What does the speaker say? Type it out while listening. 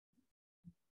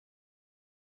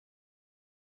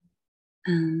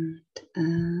and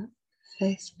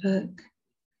Facebook.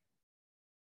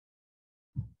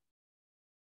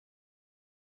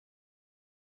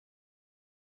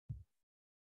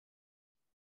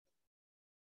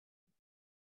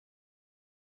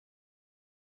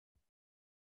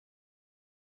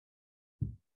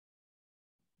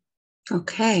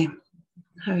 Okay,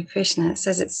 Hare Krishna. It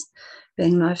says it's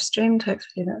being live streamed.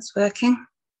 Hopefully that's working.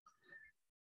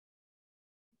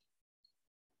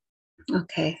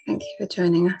 Okay, thank you for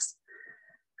joining us.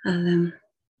 I'll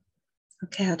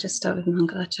just start with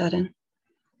Mangalacharan.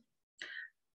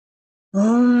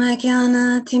 Om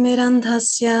Jnana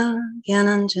Timirandhasya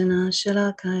Jnananjana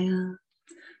Shalakaya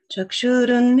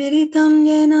Chakshurun Miritam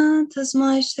Yena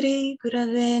Tasmai Shri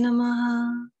Gurave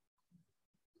Namaha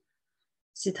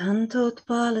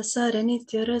Siddhantotpala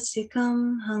Saranitya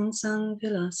Rasikam Hansang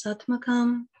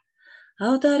Vilasatmakam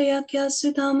Audaryakya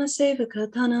Sudama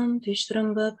Sevakatanam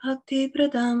Vishramba Bhakti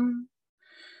Pradam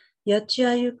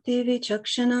Yatya Yukti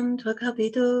Vichakshanam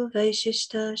Tvakapido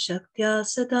Vaishishta Shaktya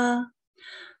Sada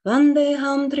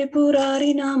Vandeham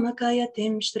Tripurari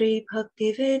Namakayatim Shri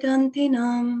Bhakti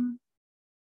Vedantinam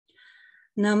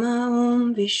Nama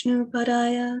Om Vishnu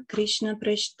Paraya Krishna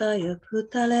Prishtaya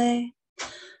Bhutale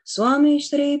Swami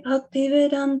Shri Bhakti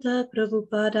Vedanta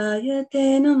Prabhupadaya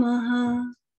Te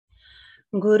Namaha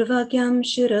Gurvakyam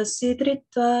Shirasi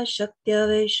Dritva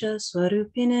Shaktya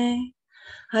Swarupine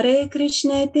Hare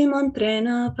Krishna Ti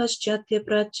Mantrena Paschatya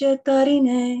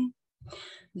Prachetarine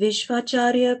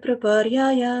Vishvacharya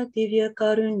Praparyaya Divya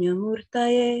Karunya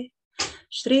Murtaye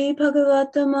Shri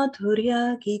Bhagavata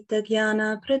Madhurya Gita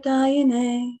Jnana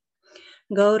Pradayine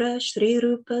Gaura Shri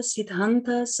Rupa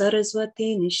Siddhanta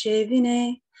Saraswati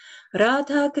Nishevine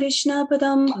Radha Krishna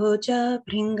Padam Bhoja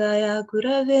Bhringaya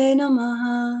Gurave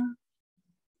Namaha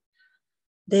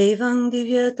Devang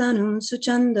Divyatanum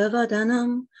Suchanda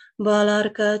Vadanam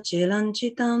Balarka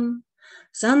Chelanchitam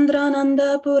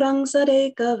Sandrananda Purang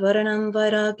Sareka Varanam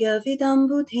Vairagya Vidam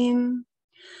Buddhim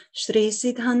Shri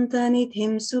Siddhanta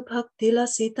Nidhim Subhakti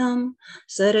Lasitam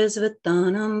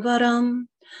Sarasvatanam Varam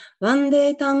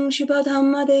Vande Tang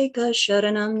Shibadham Adeka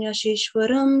Sharanam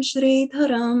Yashishwaram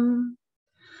Shridharam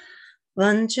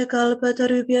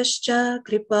Vanchakalpatarubhyascha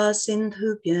Kripa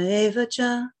Sindhubhya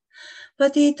Evacha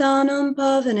Patitanam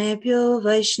Pavanebhyo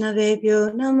Vaishnavebhyo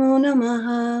Namo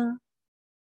Namaha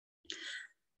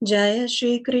Jaya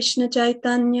Shri Krishna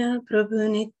Chaitanya Prabhu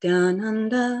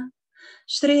Nityananda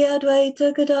Shri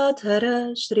Advaita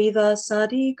Gadadhara Shri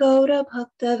Vasadi Gaura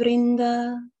Bhakta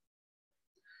Vrinda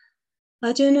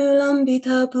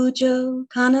Ajunulambita Pujo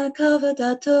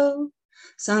Kanakavadato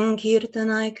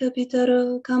Sankirtanaika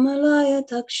Pitaro Kamalaya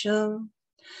Taksho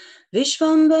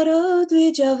Vishvambaro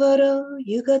Dvijavaro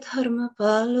Yugadharma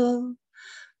Palo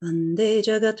Vande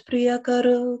Jagat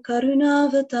Priyakaro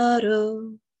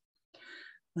Karunavataro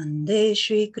Vande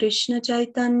Shri Krishna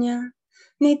Chaitanya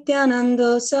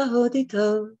Nityanando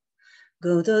Sahodito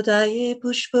Gododaye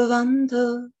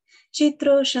Pushpavanto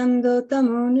Chitro Shando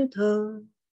Tamonuto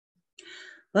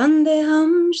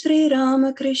Vandeham Shri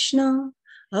Ramakrishna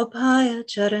Abhaya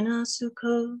Charana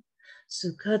Sukho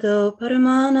Sukhado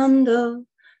Paramanando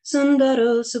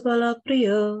Sundaro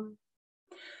Subalapriyo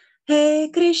Hey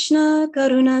Krishna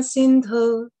Karuna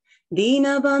Sindho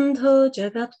Dinabandho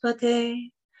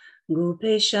Jagatpate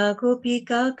Gopesha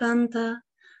Gopika Kanta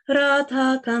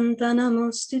Radha Kanta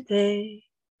Namostute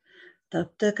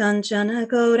Tapta Kanchana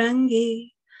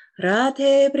Gaurangi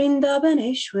Radhe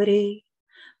Brindavaneshwari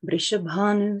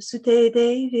Vrishabhanu Sute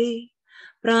Devi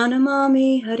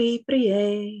Pranamami Hari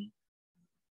Priye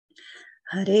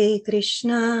Hare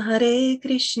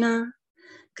Krishna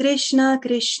Krishna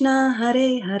Krishna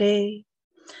Hare Hare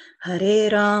Hare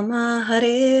Rama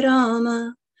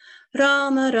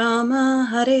Rama Rama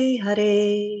Hare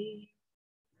Hare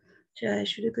Jai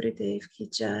Shri Gurudev Ki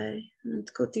Jai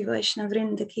and Koti Vaishnava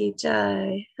Vrinda Ki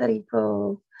Jai Hari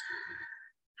Bol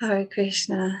Hare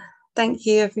Krishna. Thank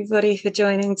you everybody for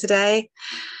joining today.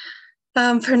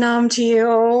 Pranam to you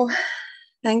all.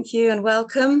 Thank you and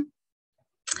welcome.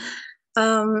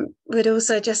 We'd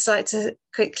also just like to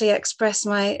quickly express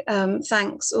my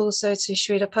thanks also to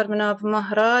Srila Padmanabha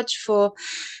Maharaj for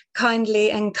kindly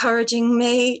encouraging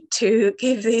me to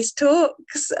give these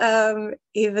talks,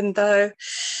 even though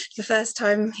the first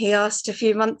time he asked a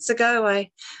few months ago,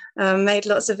 I made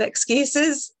lots of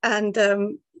excuses and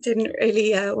didn't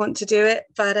really want to do it.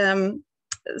 But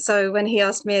so when he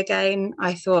asked me again,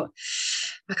 I thought,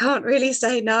 I can't really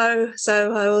say no,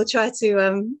 so I will try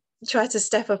to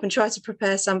step up and try to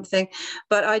prepare something.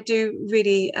 But I do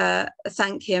really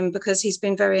thank him because he's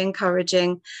been very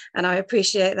encouraging and I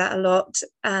appreciate that a lot.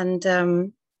 And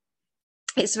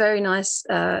it's very nice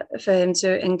for him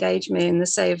to engage me in the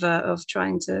seva of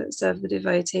trying to serve the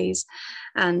devotees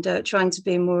and trying to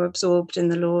be more absorbed in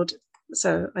the Lord.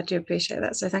 So I do appreciate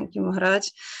that. So thank you, Maharaj.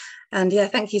 And yeah,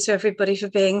 thank you to everybody for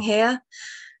being here.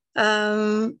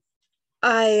 When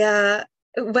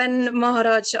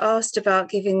Maharaj asked about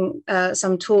giving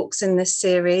some talks in this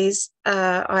series,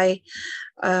 I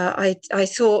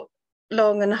thought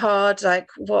long and hard, like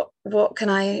what can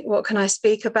I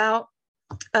speak about?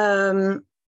 I'll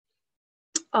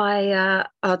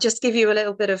just give you a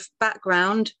little bit of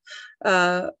background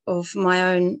of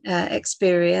my own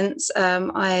experience.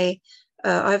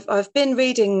 I've been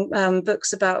reading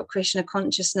books about Krishna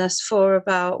consciousness for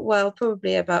about,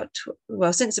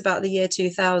 since about the year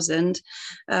 2000,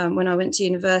 when I went to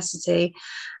university.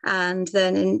 And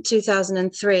then in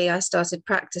 2003, I started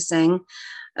practicing.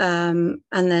 And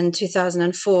then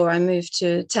 2004, I moved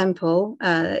to Temple,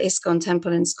 ISKCON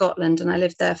Temple in Scotland, and I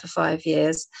lived there for 5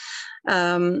 years.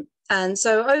 And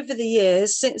so over the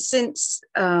years, since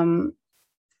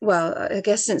I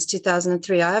guess since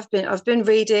 2003, I've been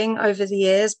reading over the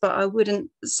years, but I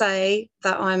wouldn't say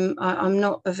that I'm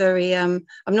not a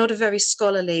very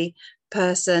scholarly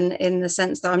person, in the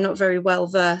sense that I'm not very well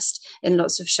versed in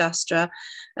lots of Shastra.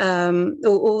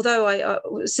 Although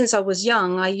since I was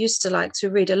young, I used to like to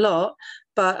read a lot,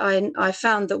 but I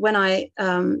found that when I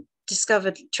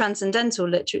discovered transcendental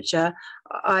literature,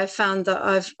 I found that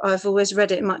I've always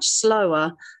read it much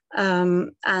slower,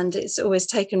 and it's always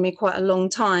taken me quite a long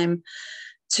time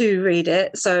to read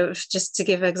it. So just to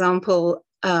give an example,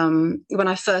 when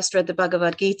I first read the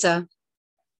Bhagavad Gita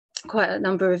quite a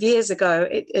number of years ago,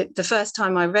 the first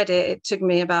time I read it, it took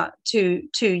me about two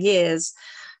years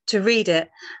to read it.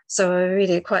 So I read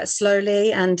it quite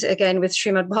slowly. And again, with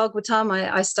Srimad Bhagavatam,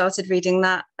 I started reading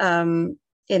that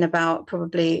in about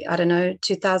probably,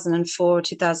 2004,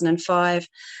 2005.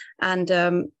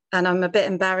 And I'm a bit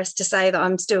embarrassed to say that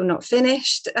I'm still not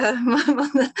finished. I'm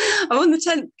on the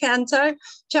 10th canto,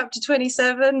 chapter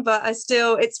 27, but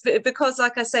it's because,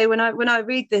 like I say, when I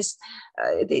read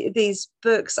these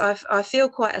books, I feel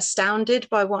quite astounded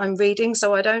by what I'm reading.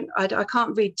 So I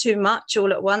can't read too much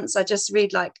all at once. I just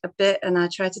read like a bit, and I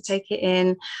try to take it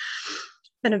in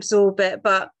and absorb it.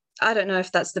 But I don't know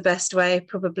if that's the best way.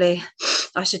 Probably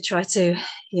I should try to,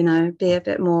 be a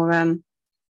bit more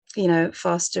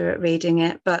faster at reading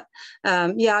it. But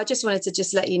I just wanted to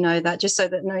just let you know that, just so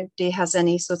that nobody has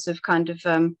any sort of kind of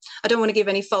I don't want to give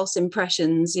any false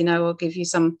impressions, or give you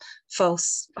some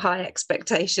false high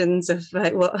expectations of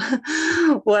like what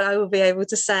I will be able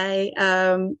to say.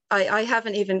 I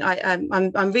haven't even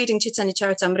I'm reading Chaitanya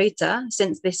Charitamrita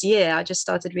since this year. I just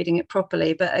started reading it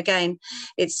properly, but again,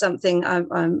 it's something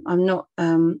I'm not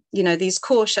these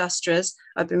core shastras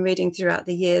I've been reading throughout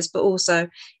the years, but also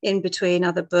in between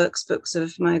other books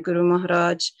of my Guru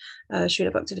Maharaj,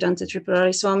 Srila Bhaktivedanta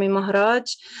Tripurari Swami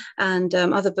Maharaj, and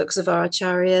other books of our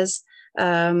acharyas.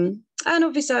 And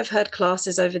obviously I've heard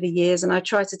classes over the years, and I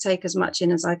try to take as much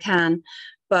in as I can.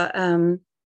 But I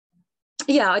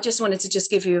just wanted to just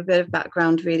give you a bit of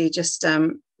background, really, just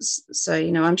so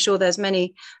I'm sure I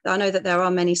know that there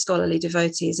are many scholarly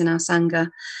devotees in our Sangha,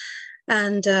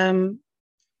 and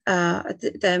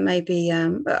there may be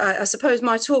I suppose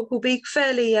my talk will be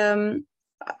fairly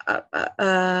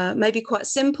maybe quite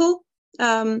simple,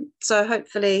 so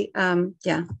hopefully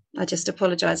I just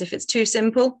apologize if it's too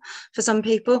simple for some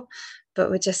people, but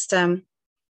we'll just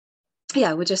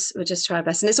we'll just try our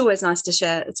best. And it's always nice to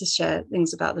share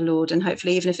things about the Lord, and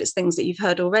hopefully even if it's things that you've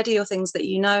heard already or things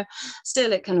that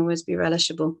still it can always be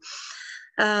relishable.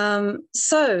 I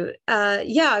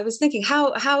was thinking,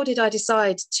 how did I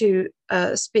decide to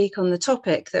speak on the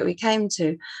topic that we came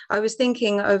to? I was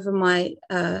thinking over my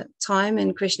time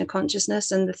in Krishna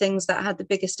consciousness, and the things that had the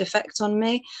biggest effect on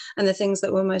me, and the things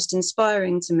that were most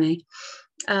inspiring to me.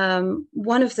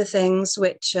 One of the things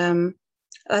which,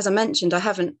 as I mentioned, I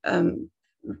haven't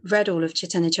read all of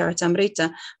Chaitanya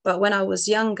Charitamrita, but when I was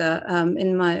younger,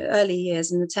 in my early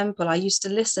years in the temple, I used to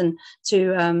listen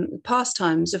to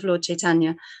pastimes of Lord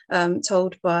Chaitanya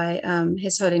told by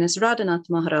His Holiness Radhanath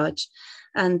Maharaj.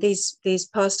 And these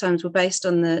pastimes were based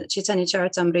on the Chaitanya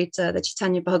Charitamrita, the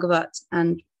Chaitanya Bhagavat,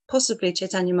 and possibly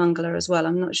Chaitanya Mangala as well.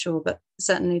 I'm not sure, but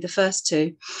certainly the first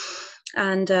two.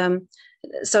 And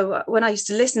so when I used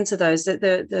to listen to those,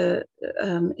 it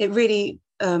really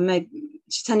made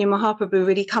Chaitanya Mahaprabhu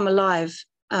really come alive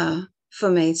for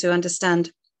me, to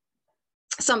understand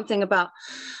something about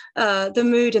the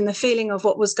mood and the feeling of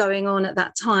what was going on at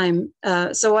that time.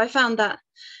 So I found that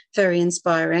very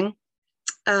inspiring.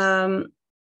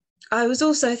 I was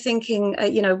also thinking,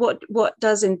 what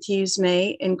does infuse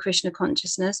me in Krishna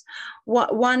consciousness?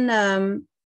 One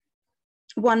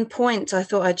one point I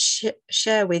thought I'd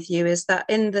share with you is that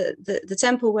in the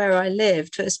temple where I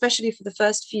lived, especially for the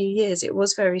first few years, it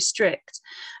was very strict.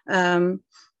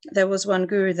 There was one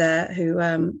guru there who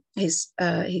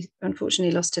he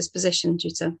unfortunately lost his position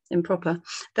due to improper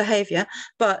behavior.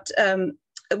 But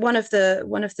one of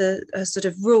the sort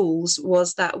of rules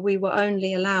was that we were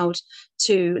only allowed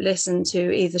to listen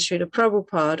to either Srila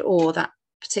Prabhupada or that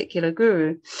particular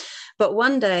guru. But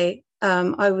one day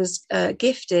I was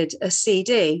gifted a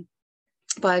CD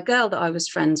by a girl that I was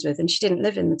friends with, and she didn't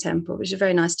live in the temple, which is a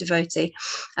very nice devotee.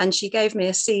 And she gave me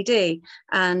a CD,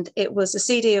 and it was a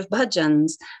CD of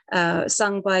bhajans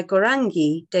sung by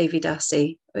Gaurangi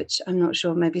Devidasi, which I'm not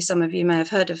sure, maybe some of you may have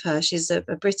heard of her. She's a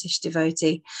British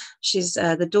devotee. She's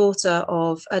the daughter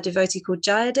of a devotee called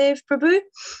Jayadev Prabhu,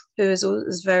 who is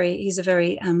he's a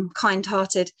very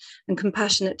kind-hearted and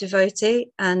compassionate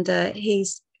devotee, and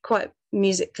he's quite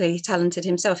musically talented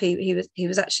himself. He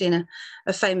was actually in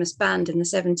a famous band in the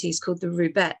 70s called the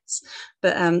Rubettes.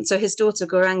 But so his daughter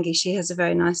Gaurangi, she has a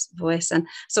very nice voice, and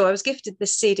so I was gifted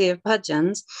this CD of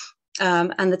bhajans,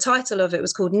 and the title of it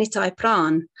was called Nitai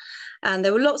Pran. And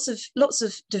there were lots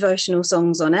of devotional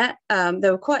songs on it.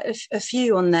 There were quite a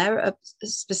few on there,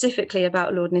 specifically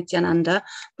about Lord Nityananda,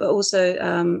 but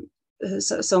also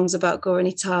songs about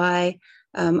Gauranitai,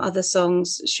 other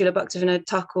songs, Srila Bhaktivinoda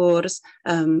Thakur's,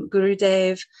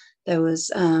 Gurudev. There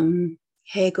was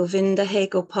Hey Govinda, Hey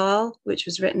Gopal, which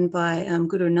was written by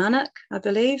Guru Nanak, I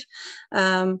believe.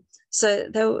 So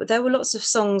there were lots of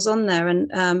songs on there.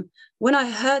 And when I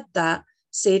heard that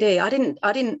CD, I didn't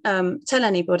tell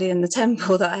anybody in the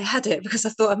temple that I had it, because I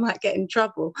thought I might get in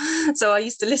trouble. So I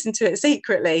used to listen to it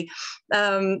secretly.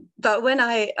 But when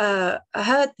I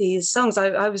heard these songs,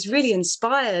 I was really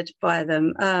inspired by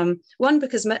them. One,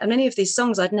 because many of these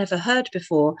songs I'd never heard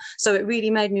before, so it really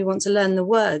made me want to learn the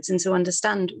words and to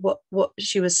understand what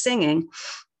she was singing.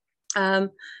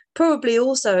 Probably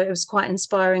also it was quite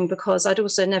inspiring because I'd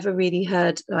also never really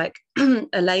heard like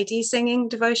a lady singing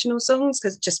devotional songs,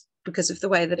 because of the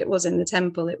way that it was in the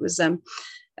temple. It was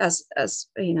as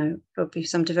you know, probably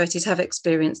some devotees have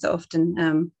experienced, that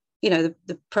often you know,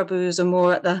 the Prabhus are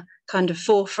more at the kind of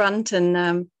forefront,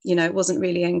 and you know, it wasn't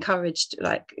really encouraged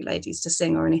like ladies to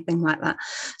sing or anything like that.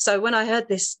 So when I heard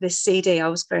this CD, I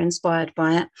was very inspired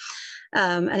by it,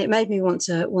 and it made me want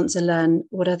to learn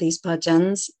what are these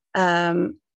bhajans.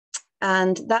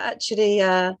 And that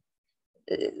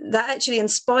actually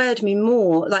inspired me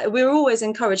more. Like, we were always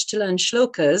encouraged to learn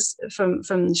shlokas from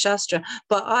the Shastra,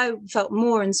 but I felt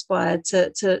more inspired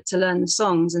to learn the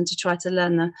songs and to try to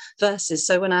learn the verses.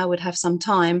 So when I would have some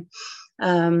time,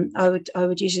 I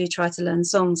would usually try to learn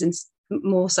songs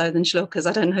more so than shlokas.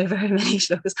 I don't know very many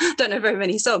shlokas, don't know very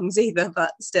many songs either,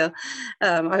 but still,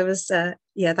 I was that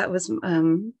was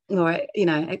more, you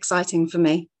know, exciting for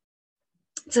me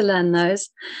to learn those.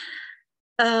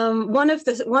 One of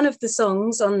the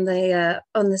songs on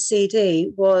the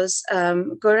CD was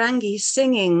Gaurangi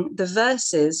singing the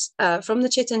verses from the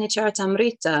Chaitanya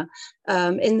Charitamrita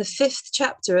in the 5th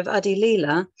chapter of Adi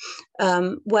Leela,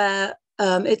 where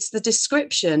it's the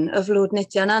description of Lord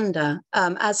Nityananda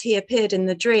as he appeared in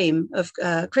the dream of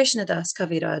Krishnadas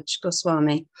Kaviraj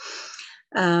Goswami,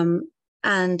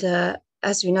 and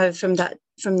as we know from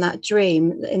that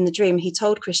dream, in the dream he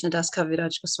told Krishnadas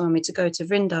Kaviraj Goswami to go to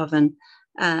Vrindavan.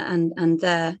 And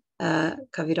there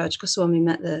Kaviraj Goswami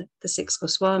met the 6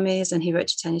 Goswamis, and he wrote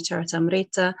Chaitanya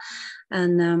Charitamrita.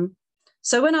 And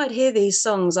so when I'd hear these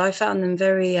songs, I found them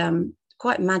very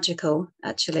quite magical,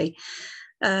 actually.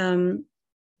 And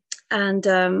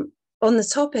on the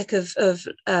topic of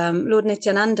Lord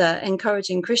Nityananda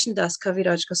encouraging Krishnadas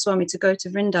Kaviraj Goswami to go to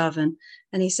Vrindavan,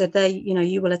 and he said, "There, you know,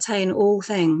 you will attain all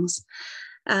things."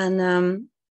 And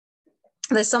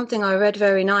there's something I read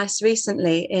very nice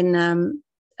recently in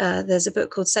there's a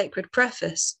book called Sacred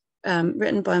Preface,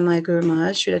 written by my Guru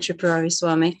Maharaj, Srila Tripurari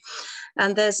Swami,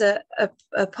 and there's a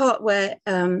part where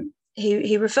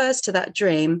he refers to that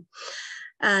dream,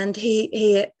 and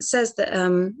he says that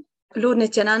Lord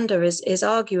Nityananda is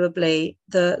arguably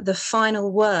the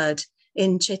final word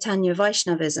in Chaitanya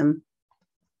Vaishnavism.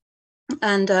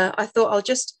 And I thought I'll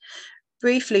just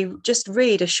briefly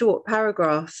read a short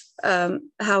paragraph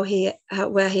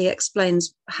where he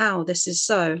explains how this is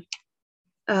so.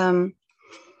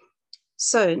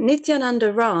 So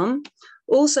Nityananda Ram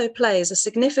also plays a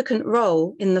significant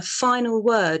role in the final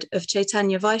word of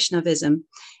Chaitanya Vaishnavism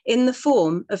in the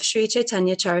form of Sri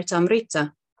Chaitanya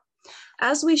Charitamrita.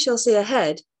 As we shall see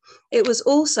ahead, it was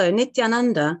also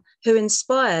Nityananda who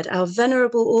inspired our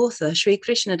venerable author Sri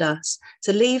Krishnadas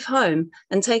to leave home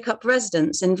and take up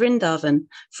residence in Vrindavan,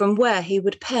 from where he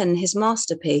would pen his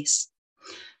masterpiece.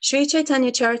 Sri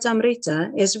Chaitanya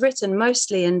Charitamrita is written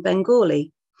mostly in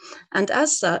Bengali, and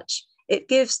as such, it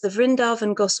gives the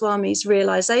Vrindavan Goswami's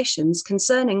realizations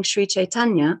concerning Sri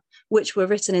Chaitanya, which were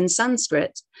written in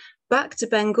Sanskrit, back to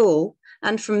Bengal,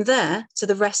 and from there to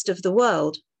the rest of the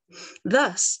world.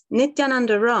 Thus,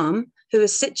 Nityananda Ram, who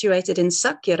is situated in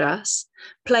Sakyaras,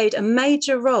 played a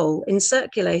major role in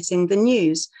circulating the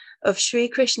news of Sri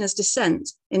Krishna's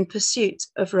descent in pursuit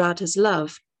of Radha's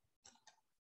love.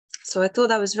 So I thought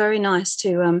that was very nice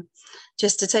to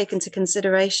just to take into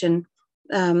consideration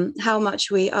how much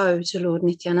we owe to Lord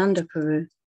Nityananda Prabhu.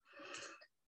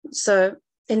 So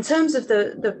in terms of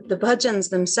the bhajans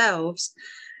themselves,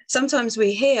 sometimes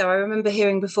we hear, I remember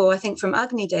hearing before, I think from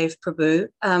Agnidev Prabhu,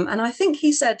 and I think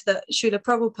he said that Srila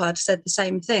Prabhupada said the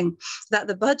same thing, that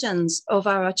the bhajans of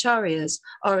our acharyas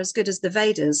are as good as the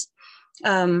Vedas.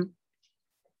 And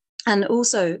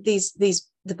also the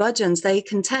bhajans, they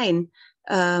contain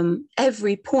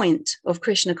every point of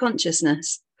Krishna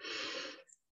consciousness.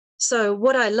 So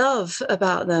what I love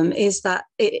about them is that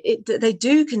they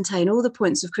do contain all the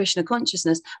points of Krishna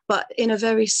consciousness, but in a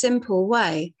very simple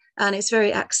way, and it's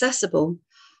very accessible.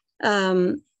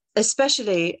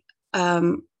 Especially,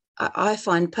 I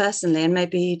find personally, and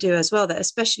maybe you do as well, that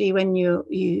especially when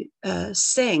you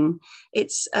sing,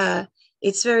 it's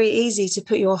very easy to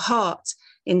put your heart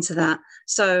into that.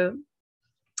 So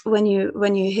when you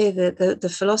hear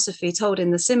the philosophy told in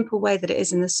the simple way that it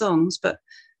is in the songs, but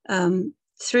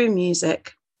through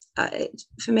music,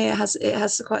 for me, it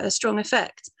has quite a strong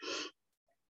effect.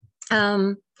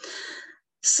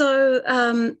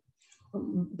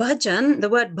 Bhajan, the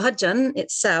word bhajan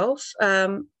itself,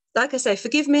 like I say,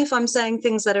 forgive me if I'm saying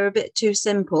things that are a bit too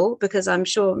simple, because I'm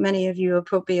sure many of you are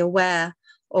probably aware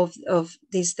of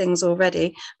these things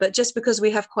already. But just because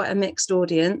we have quite a mixed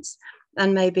audience,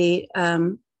 and maybe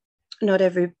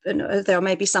there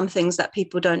may be some things that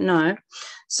people don't know.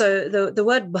 So the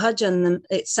word bhajan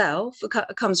itself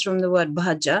comes from the word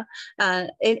bhaja.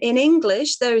 In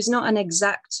English, there is not an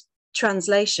exact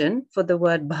translation for the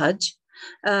word bhaj,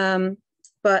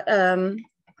 but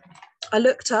I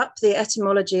looked up the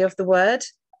etymology of the word.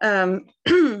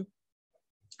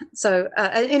 So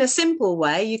in a simple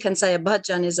way, you can say a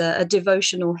bhajan is a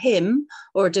devotional hymn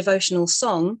or a devotional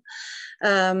song.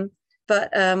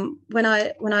 But when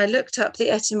I looked up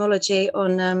the etymology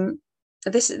on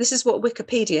this is what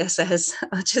Wikipedia says.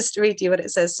 I'll just read you what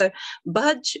it says. So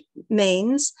bhaj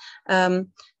means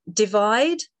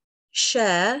divide,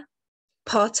 share,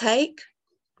 partake,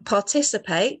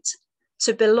 participate,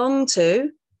 to belong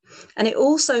to, and it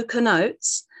also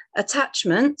connotes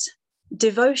attachment,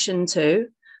 devotion to,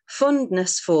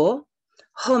 fondness for,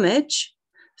 homage,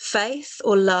 faith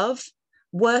or love,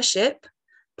 worship,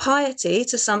 piety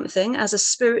to something as a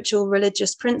spiritual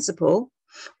religious principle,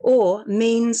 or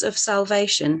means of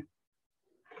salvation.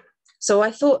 So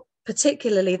I thought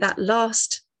particularly that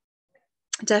last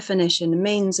definition,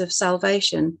 means of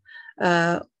salvation,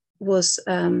 was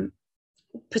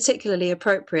particularly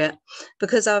appropriate,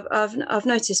 because I've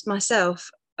noticed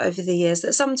myself over the years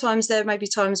that sometimes there may be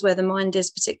times where the mind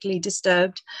is particularly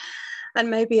disturbed, and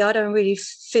maybe I don't really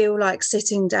feel like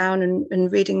sitting down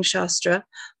and reading Shastra,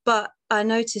 but I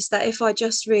noticed that if I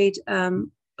just read a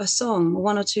song,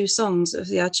 one or two songs of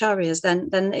the Acharyas,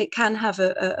 then it can have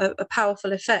a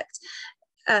powerful effect.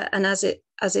 And as it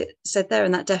said there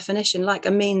in that definition, like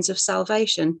a means of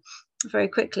salvation, very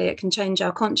quickly it can change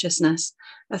our consciousness,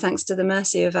 thanks to the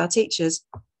mercy of our teachers.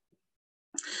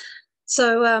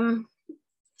 So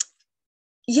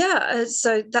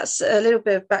so that's a little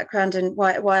bit of background and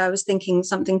why I was thinking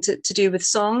something to do with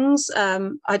songs.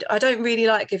 I don't really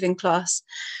like giving class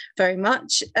very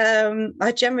much.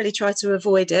 I generally try to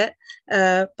avoid it,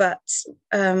 but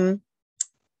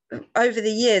over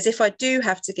the years, if I do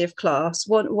have to give class,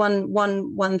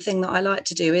 one thing that I like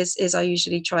to do is I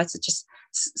usually try to just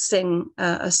sing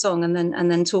a song and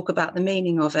then talk about the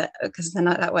meaning of it, because then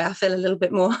that way I feel a little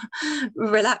bit more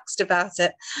relaxed about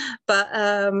it. But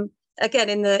again,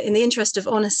 in the interest of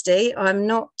honesty, I'm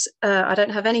not. I don't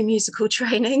have any musical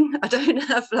training. I don't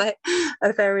have like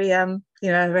a very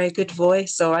very good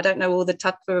voice, or I don't know all the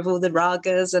tattva of all the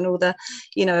ragas and all the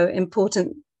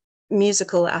important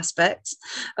musical aspects.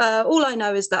 All I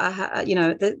know is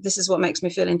that this is what makes me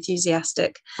feel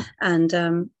enthusiastic, and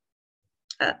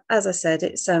as I said,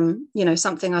 it's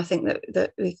something I think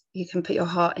that you can put your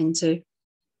heart into.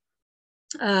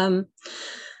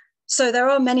 So there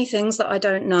are many things that I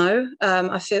don't know.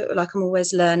 I feel like I'm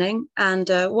always learning, and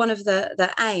one of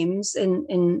the aims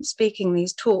in speaking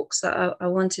these talks that I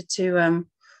wanted to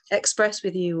express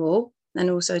with you all and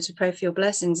also to pray for your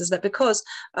blessings, is that because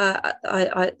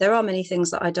there are many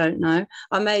things that I don't know.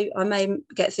 I may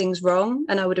get things wrong,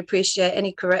 and I would appreciate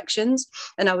any corrections,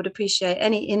 and I would appreciate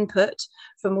any input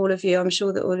from all of you. I'm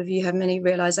sure that all of you have many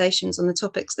realizations on the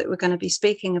topics that we're going to be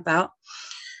speaking about.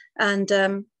 And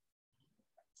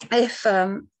if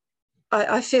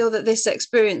I feel that this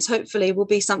experience hopefully will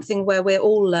be something where we're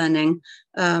all learning.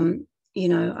 You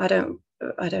know, I don't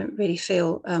really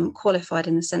feel qualified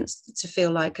in the sense to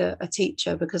feel like a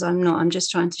teacher, because I'm not. I'm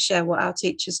just trying to share what our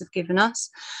teachers have given us.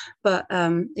 But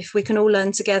if we can all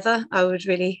learn together, I would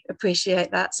really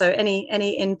appreciate that. So any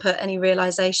input, any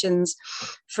realizations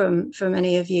from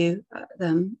any of you,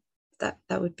 that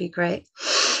would be great.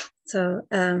 So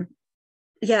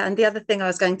yeah, and the other thing I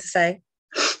was going to say,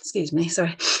 excuse me,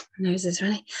 sorry, my nose is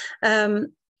running.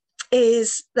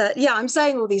 Is that, yeah, I'm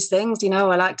saying all these things, you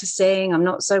know, I like to sing, I'm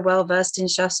not so well versed in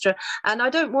Shastra, and I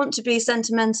don't want to be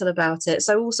sentimental about it.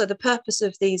 So also the purpose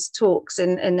of these talks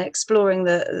in exploring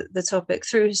the topic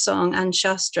through song and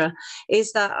Shastra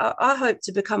is that I hope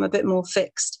to become a bit more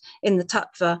fixed in the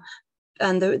tattva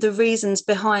and the reasons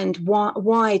behind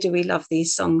why do we love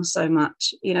these songs so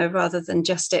much, you know, rather than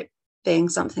just it being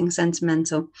something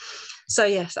sentimental. So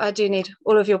yes, I do need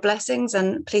all of your blessings,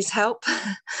 and please help.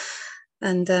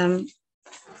 And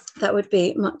that would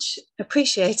be much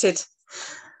appreciated.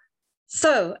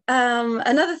 So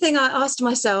another thing I asked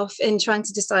myself in trying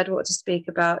to decide what to speak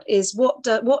about is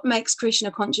what makes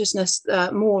Krishna consciousness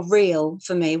more real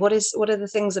for me? What are the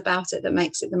things about it that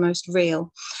makes it the most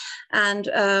real? And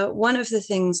one of the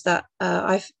things that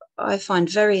I find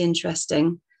very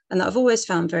interesting, and that I've always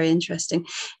found very interesting,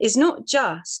 is not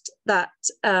just that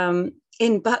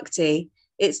in Bhakti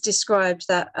it's described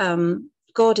that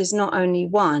God is not only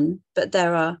one, but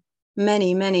there are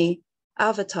many, many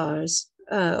avatars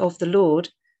of the Lord,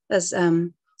 as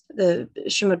the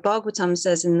Srimad Bhagavatam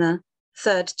says in the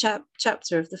third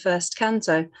chapter of the first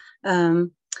canto. Avatara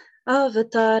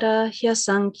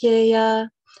hyasankyeya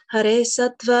hare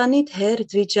sattva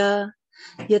nidherdvija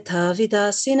yatha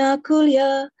vidasina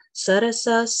kulya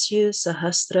sarasasyu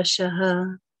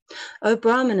sahasrashaha. O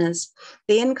Brahmanas,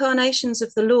 the incarnations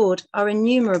of the Lord are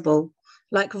innumerable,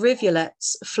 like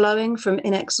rivulets flowing from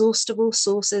inexhaustible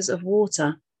sources of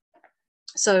water.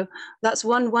 So that's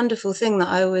one wonderful thing that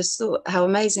I always thought, how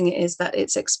amazing it is that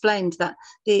it's explained that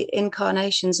the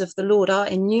incarnations of the Lord are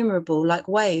innumerable, like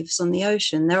waves on the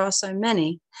ocean. There are so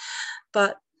many.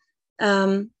 But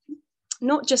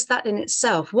not just that in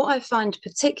itself. What I find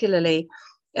particularly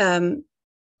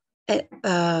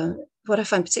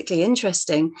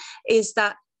interesting is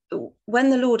that when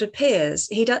the Lord appears,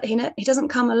 he doesn't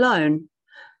come alone.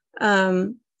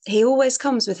 He always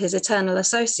comes with his eternal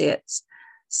associates.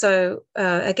 So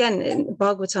again, in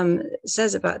Bhagavatam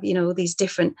says about, you know, all these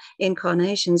different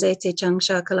incarnations. Ete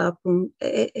changsha kalapungsha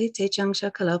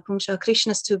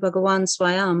Krishnastu Bhagavan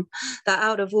Swayam. That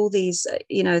out of all these,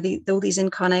 you know, all these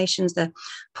incarnations, they're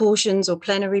portions or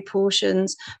plenary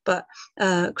portions, but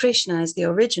Krishna is the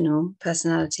original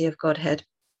personality of Godhead.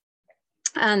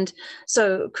 And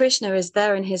so Krishna is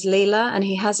there in his Leela, and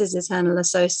he has his eternal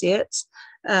associates.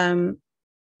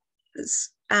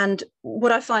 And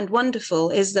what I find wonderful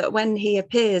is that when he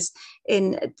appears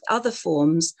in other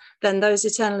forms, then those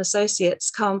eternal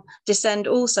associates descend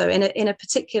also in a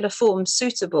particular form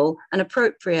suitable and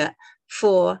appropriate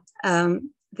for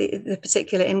the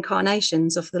particular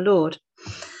incarnations of the Lord.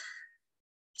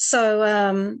 So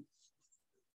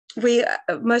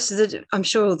I'm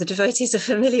sure all the devotees are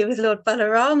familiar with Lord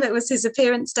Balaram. It was his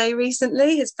appearance day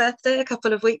recently, his birthday a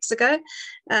couple of weeks ago,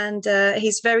 and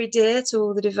he's very dear to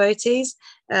all the devotees.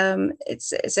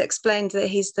 It's explained that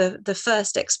he's the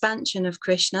first expansion of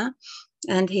Krishna,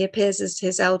 and he appears as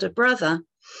his elder brother.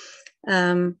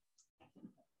 A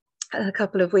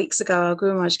couple of weeks ago, our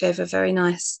Guru Maharaj gave a very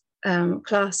nice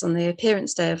class on the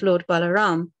appearance day of Lord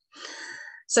Balaram.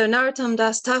 So Narottam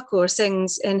Das Thakur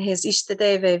sings in his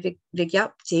Ishtadeve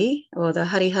Vigyapti, or the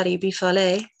Hari Hari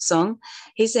Bifale song,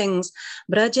 he sings,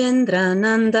 Brajendra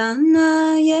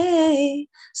Nandana ye,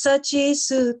 Sachi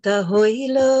Sutta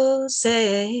hoilo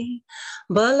se,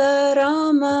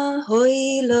 Balarama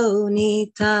hoilo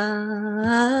nitai.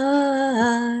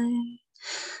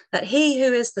 That he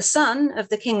who is the son of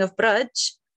the king of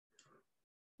Braj,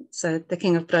 so the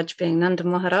king of Braj being Nanda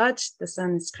Maharaj, the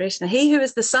son is Krishna. He who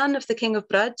is the son of the king of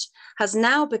Braj has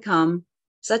now become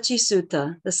Sachi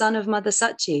Sutta, the son of Mother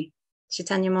Sachi,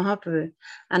 Chaitanya Mahaprabhu.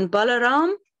 And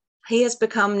Balaram, he has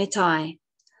become Nitai.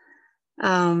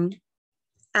 And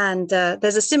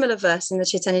there's a similar verse in the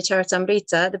Chaitanya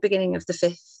Charitamrita at the beginning of the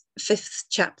 5th 5th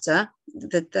chapter.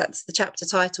 That's the chapter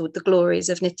titled The Glories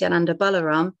of Nityananda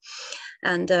Balaram.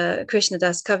 And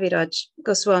Krishnadas Kaviraj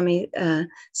Goswami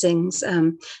sings,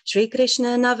 Shri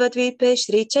Krishna Navadvipe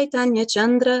Shri Chaitanya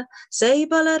Chandra Sai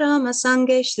Balarama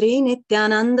Sange Shri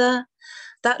Nityananda.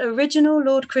 That original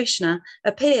Lord Krishna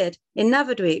appeared in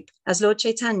Navadvip as Lord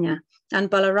Chaitanya, and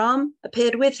Balaram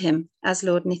appeared with him as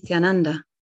Lord Nityananda.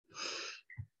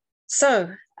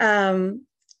 So, yeah,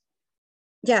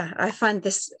 I find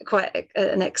this quite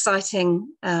an exciting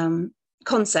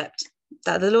concept,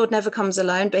 that the Lord never comes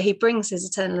alone, but he brings his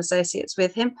eternal associates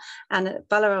with him. And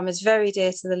Balaram is very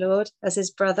dear to the Lord as his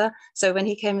brother. So when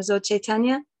he came as Lord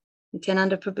Chaitanya,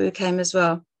 Nityananda Prabhu came as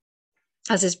well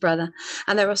as his brother.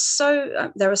 And there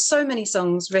are so many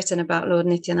songs written about Lord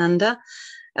Nityananda.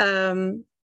 I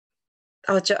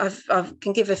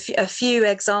can give a few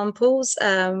examples.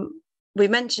 We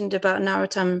mentioned about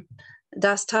Narottam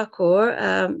Das Thakur.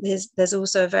 There's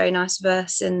also a very nice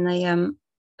verse in the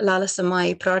Lala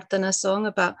Samai Prarthana song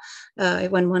about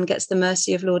when one gets the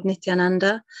mercy of Lord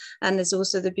Nityananda. And there's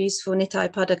also the beautiful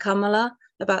Nitai Pada Kamala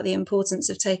about the importance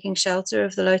of taking shelter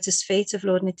of the lotus feet of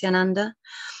Lord Nityananda.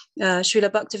 Srila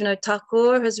Bhaktivinoda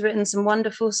Thakur has written some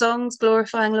wonderful songs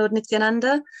glorifying Lord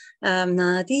Nityananda.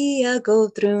 Nadia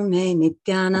Godrume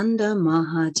Nityananda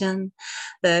Mahajan.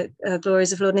 The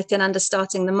glories of Lord Nityananda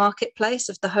starting the marketplace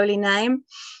of the holy name.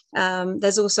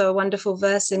 There's also a wonderful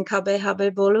verse in Kabe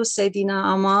Habe Bolu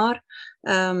Sedina Amar,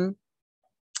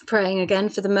 praying again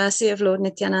for the mercy of Lord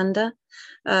Nityananda.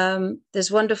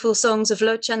 There's wonderful songs of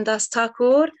Lochan Das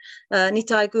Thakur,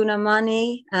 Nitai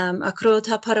Gunamani,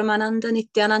 Akrodha Paramananda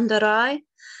Nityananda Rai.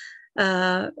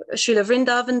 Srila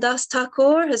Vrindavan Das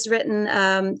Thakur has written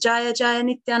Jaya Jaya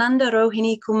Nityananda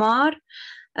Rohini Kumar.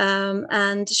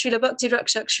 And Srila Bhakti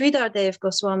Rakshak Sridhar Dev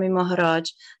Goswami Maharaj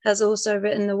has also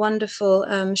written the wonderful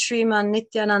Sriman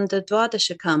Nityananda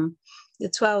Dwadashakam, the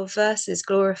 12 verses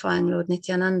glorifying Lord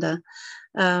Nityananda.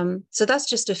 So that's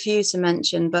just a few to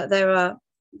mention, but there are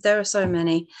so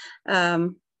many. I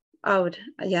would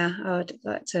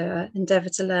like to endeavor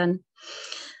to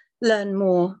learn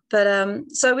more. But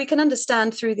so we can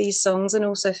understand through these songs, and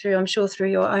also through, I'm sure,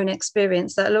 through your own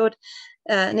experience, that Lord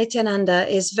Nityananda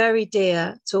is very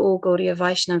dear to all Gaudiya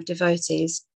Vaishnava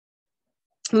devotees.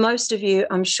 Most of you,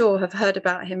 I'm sure, have heard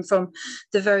about him from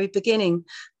the very beginning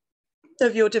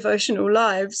of your devotional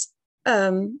lives.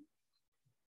 And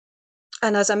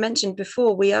as I mentioned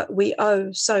before, we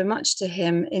owe so much to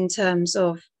him in terms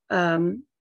of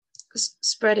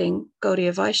spreading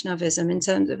Gaudiya Vaishnavism, in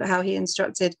terms of how he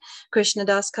instructed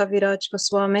Krishnadas Kaviraj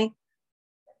Goswami,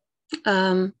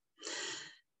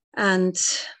 and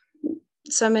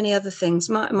so many other things.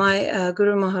 My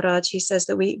Guru Maharaj, he says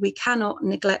that we cannot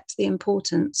neglect the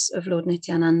importance of Lord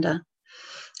Nityananda.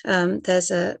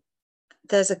 There's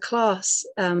a class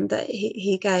that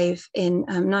he gave in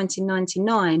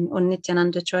 1999 on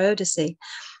Nityananda Trayodasi.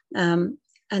 And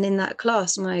in that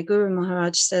class, my Guru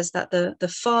Maharaj says that the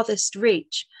farthest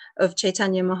reach of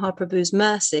Chaitanya Mahaprabhu's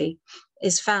mercy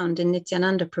is found in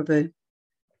Nityananda Prabhu.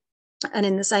 And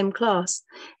in the same class,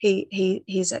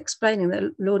 he's explaining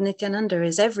that Lord Nityananda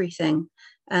is everything.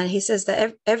 And he says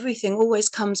that everything always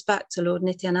comes back to Lord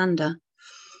Nityananda.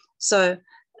 So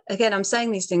again, I'm saying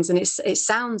these things and it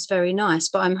sounds very nice,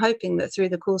 but I'm hoping that through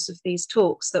the course of these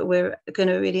talks that we're going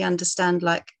to really understand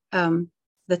the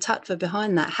tattva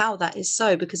behind that, how that is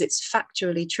so, because it's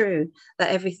factually true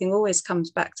that everything always comes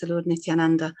back to Lord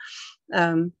Nityananda,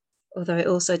 although it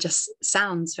also just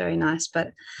sounds very nice.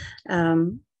 But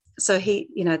so he,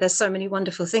 there's so many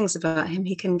wonderful things about him.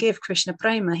 He can give Krishna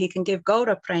Prema, he can give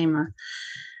Gaura Prema.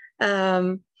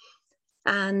 And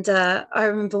I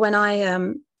remember when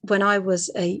I was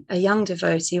a young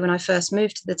devotee, when I first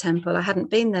moved to the temple, I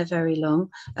hadn't been there very long.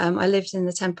 I lived in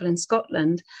the temple in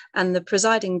Scotland, and the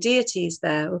presiding deities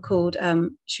there were called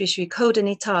Sri Sri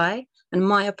Kodanitai and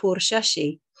Mayapur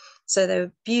Shashi. So they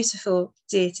were beautiful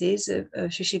deities of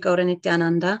Sri Sri Gaura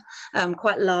Nityananda,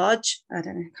 quite large. I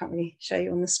don't know, I can't really show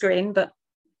you on the screen, but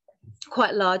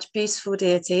quite large, beautiful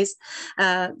deities.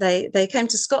 They came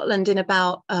to Scotland in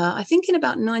about, I think in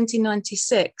about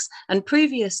 1996. And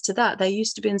previous to that, they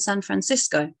used to be in San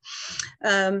Francisco.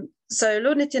 So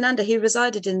Lord Nityananda, he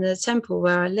resided in the temple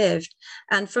where I lived.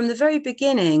 And from the very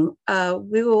beginning,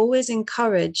 we were always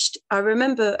encouraged. I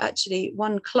remember actually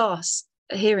one class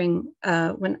hearing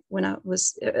when I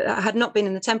had not been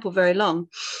in the temple very long.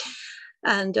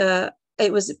 And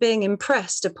it was being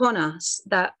impressed upon us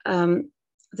that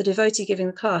the devotee giving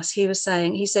the class, he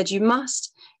said, you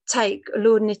must take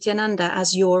Lord Nityananda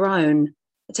as your own.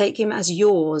 take him as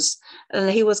yours. And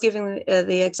he was giving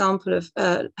the example of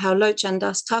how Lochan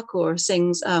Das Thakur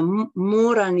sings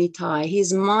Mora Nitai,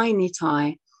 he's my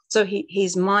Nitai. So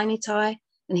he's my Nitai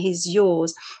and he's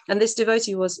yours. And this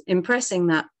devotee was impressing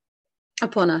that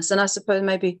upon us. And I suppose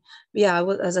maybe,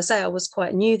 as I say, I was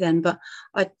quite new then, but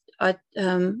I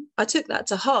took that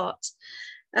to heart.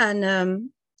 And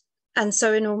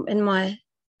so in my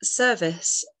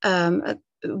service,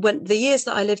 when the years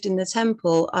that I lived in the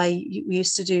temple, I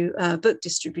used to do book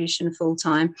distribution full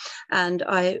time, and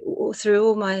through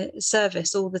all my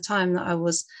service, all the time that I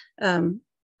was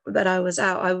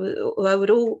out, I would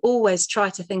always try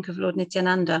to think of Lord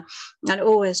Nityananda, and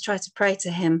always try to pray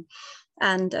to him,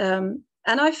 and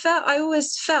I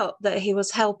always felt that he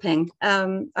was helping.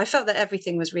 I felt that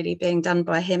everything was really being done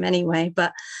by him anyway,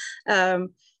 but.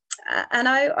 And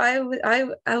I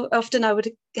often I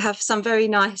would have some very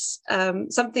nice,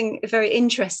 something very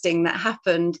interesting that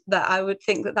happened that I would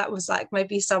think that was like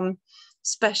maybe some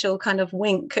special kind of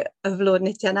wink of Lord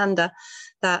Nityananda,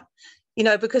 that, you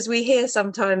know, because we hear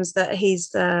sometimes that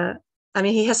he's,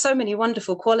 he has so many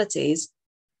wonderful qualities.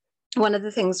 One of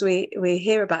the things we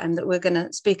hear about him that we're going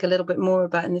to speak a little bit more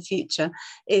about in the future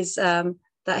is that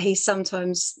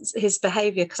his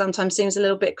behavior sometimes seems a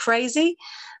little bit crazy.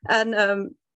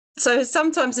 And so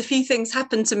sometimes a few things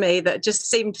happened to me that just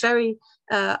seemed very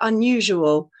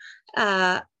unusual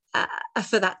for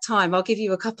that time. I'll give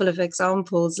you a couple of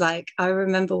examples. Like, I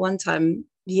remember one time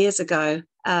years ago,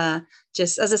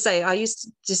 just as I say, I used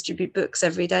to distribute books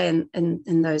every day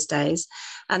in those days.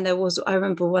 And I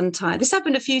remember one time, this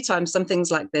happened a few times, some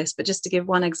things like this, but just to give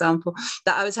one example,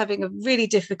 that I was having a really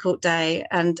difficult day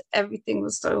and everything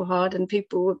was so hard and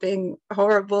people were being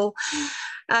horrible.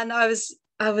 And I was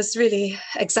really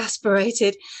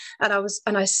exasperated,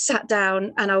 and I sat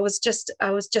down, and I was just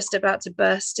about to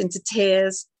burst into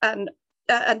tears, and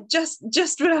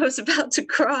just when I was about to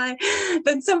cry,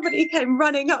 then somebody came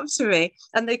running up to me,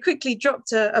 and they quickly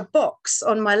dropped a box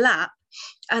on my lap,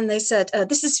 and they said,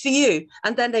 "This is for you,"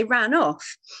 and then they ran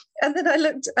off. And then I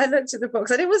looked at the box,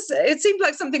 and it seemed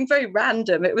like something very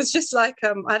random. It was just like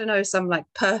I don't know, some like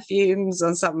perfumes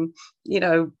or some, you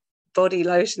know, body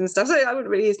lotion and stuff. So I wouldn't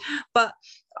really use, but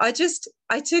I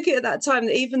took it at that time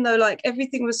that even though like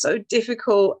everything was so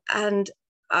difficult and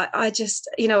I just,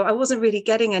 you know, I wasn't really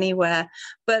getting anywhere,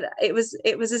 but it was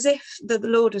as if the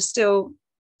Lord was still,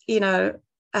 you know,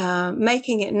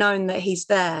 making it known that he's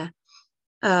there.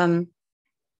 So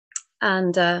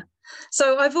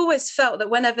I've always felt that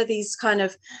whenever these kind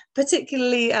of,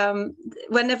 particularly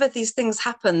whenever these things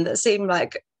happen that seem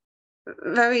like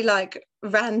very like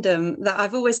random, that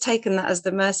I've always taken that as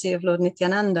the mercy of Lord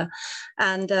Nityananda.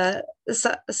 And I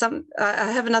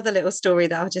have another little story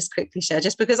that I'll just quickly share,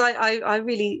 just because I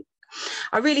really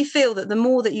feel that the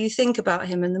more that you think about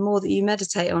him and the more that you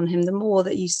meditate on him, the more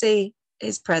that you see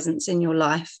his presence in your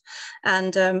life.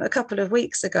 And a couple of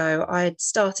weeks ago, I had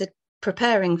started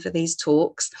preparing for these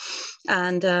talks,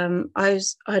 and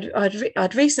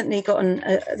I'd recently gotten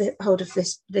hold of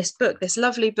this book, this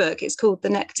lovely book. It's called The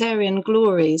Nectarian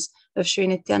Glories of Sri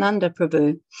Nityananda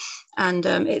Prabhu, and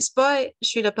it's by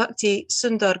Srila Bhakti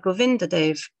Sundar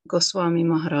Govindadev Goswami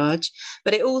Maharaj,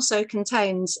 but it also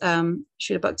contains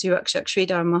Srila Bhakti Rakshak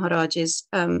Sridhar Maharaj's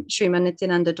Srimad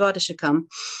Nityananda Dwadashakam.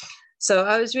 So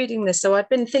I was reading this, so I'd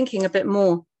been thinking a bit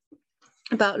more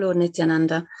about Lord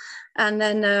Nityananda. And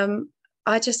then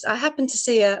I happened to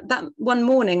see that one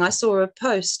morning I saw a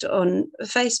post on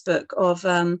Facebook of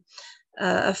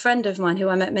a friend of mine who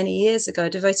I met many years ago, a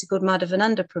devotee called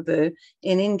Madhavananda Prabhu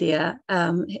in India.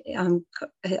 I'm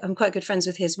quite good friends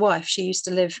with his wife. She used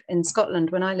to live in Scotland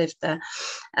when I lived there.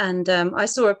 And I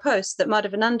saw a post that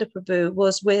Madhavananda Prabhu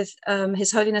was with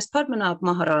His Holiness Padmanabh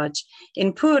Maharaj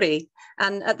in Puri.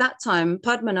 And at that time,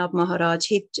 Padmanabh Maharaj,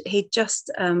 he'd just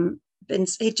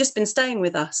been staying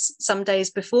with us some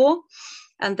days before,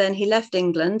 and then he left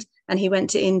England and he went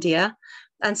to India.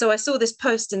 And so I saw this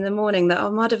post in the morning that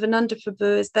Madhavananda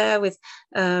Prabhu is there with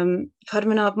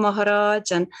Padmanabh Maharaj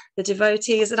and the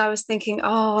devotees, and I was thinking,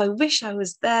 I wish I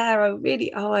was there.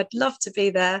 I'd love to be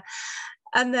there.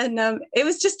 And then it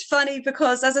was just funny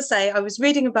because, as I say, I was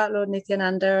reading about Lord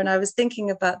Nityananda and I was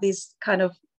thinking about these kind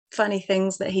of funny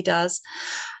things that he does.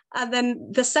 And then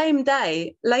the same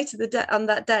day, on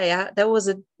that day, there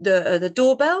was the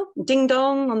doorbell, ding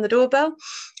dong on the doorbell,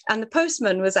 and the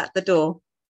postman was at the door.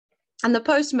 And the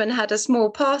postman had a small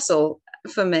parcel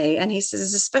for me, and he says,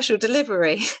 "It's a special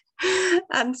delivery."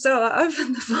 And so I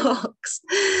opened the box,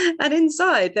 and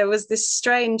inside there was this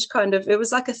strange kind of, it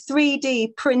was like a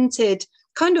 3D printed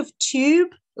kind of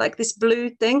tube, like this blue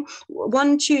thing,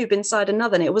 one tube inside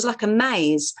another, and it was like a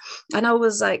maze. And I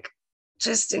was like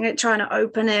testing it, trying to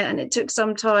open it, and it took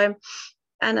some time,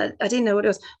 and I didn't know what it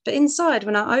was. But inside,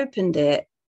 when I opened it,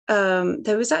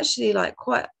 there was actually like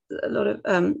quite a lot of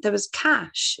there was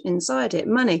cash inside it,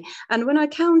 money, and when I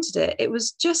counted it, it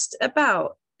was just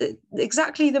about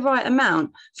exactly the right amount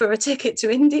for a ticket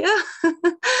to India.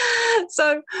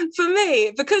 So for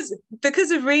me, because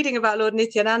of reading about Lord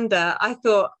Nityananda, I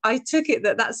thought, I took it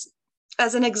that's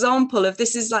as an example of,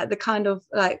 this is like the kind of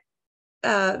like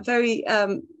very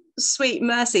sweet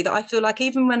mercy that I feel like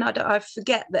even when I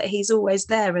forget that he's always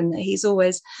there and that he's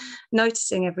always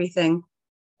noticing everything,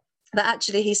 that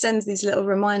actually he sends these little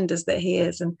reminders that he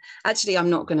is. And actually, I'm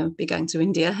not going to be going to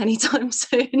India anytime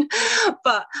soon,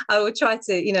 but I will try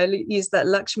to, use that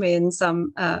Lakshmi in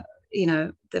some,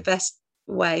 the best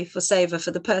way for seva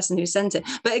for the person who sent it.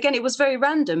 But again, it was very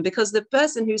random, because the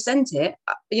person who sent it,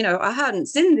 I hadn't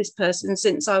seen this person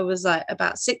since I was like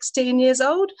about 16 years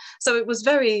old. So it was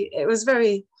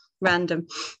very random.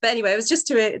 But anyway, it was just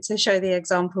to show the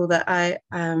example that I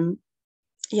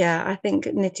think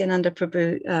Nityananda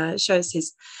Prabhu shows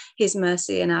his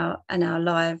mercy in our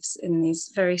lives in these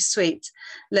very sweet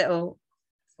little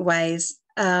ways.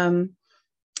 And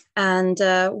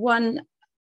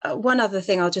one other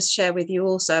thing I'll just share with you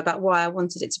also about why I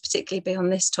wanted it to particularly be on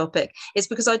this topic is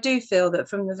because I do feel that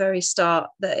from the very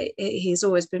start that he's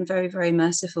always been very, very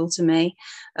merciful to me.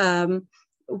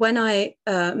 When I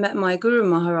met my Guru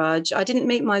Maharaj, I didn't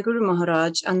meet my Guru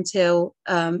Maharaj until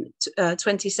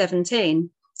 2017.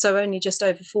 So only just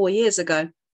over 4 years ago.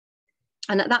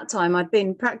 And at that time, I'd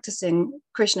been practicing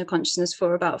Krishna consciousness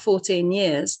for about 14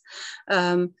 years.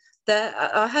 I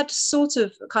had sort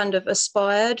of kind of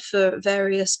aspired for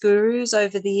various gurus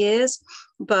over the years,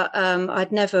 but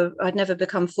I'd never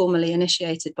become formally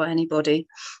initiated by anybody.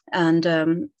 And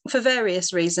for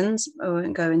various reasons, I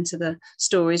won't go into the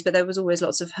stories, but there was always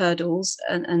lots of hurdles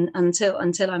and until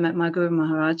I met my Guru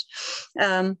Maharaj.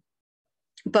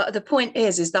 But the point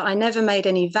is that I never made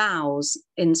any vows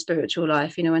in spiritual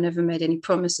life. I never made any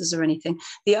promises or anything.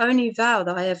 The only vow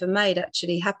that I ever made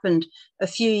actually happened a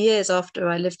few years after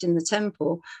I lived in the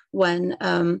temple, when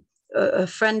a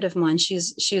friend of mine, she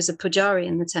was a pujari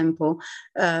in the temple.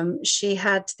 She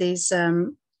had these.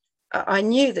 I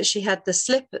knew that she had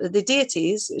the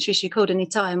deities, she called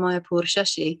Nitaya Mayapur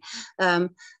Shashi.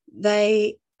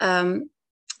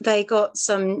 They got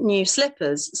some new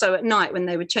slippers. So at night, when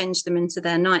they would change them into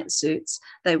their night suits,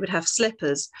 they would have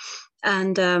slippers.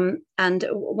 And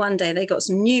one day they got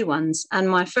some new ones. And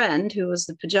my friend, who was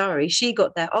the pujari, she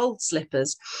got their old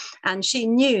slippers. And she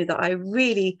knew that I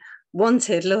really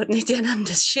wanted Lord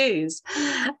Nityananda's shoes.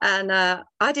 And I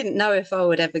didn't know if I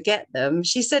would ever get them.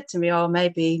 She said to me, oh,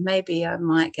 maybe I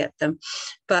might get them.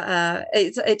 But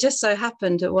it just so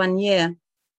happened that one year,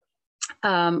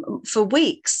 for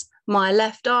weeks, my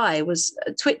left eye was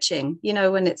twitching,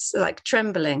 when it's like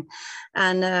trembling,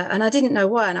 and I didn't know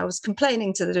why. And I was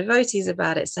complaining to the devotees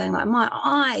about it, saying like, my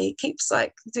eye keeps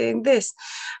like doing this,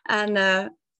 and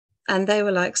they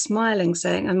were like smiling,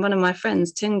 saying, and one of my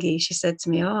friends, Tungi, she said to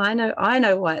me, oh, I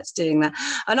know why it's doing that.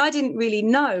 And I didn't really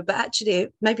know, but actually,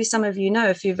 maybe some of you know,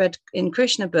 if you've read in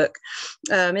Krishna book,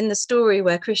 in the story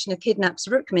where Krishna kidnaps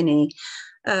Rukmini,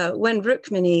 when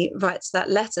Rukmini writes that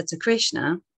letter to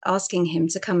Krishna, asking him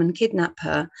to come and kidnap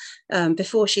her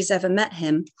before she's ever met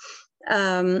him,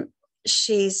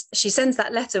 she sends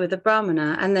that letter with the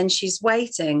Brahmana, and then she's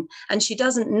waiting, and she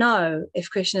doesn't know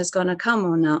if Krishna's going to come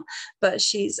or not, but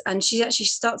she actually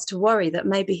starts to worry that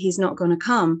maybe he's not going to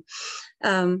come.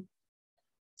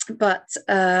 But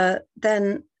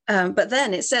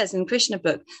then it says in Krishna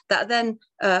book that then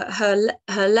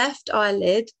her left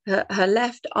eyelid, her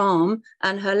left arm,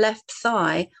 and her left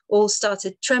thigh all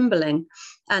started trembling.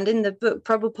 And in the book,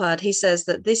 Prabhupada, he says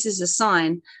that this is a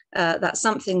sign that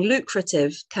something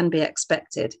lucrative can be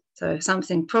expected. So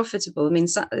something profitable,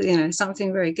 means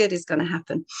something very good is going to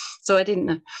happen. So I didn't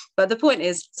know. But the point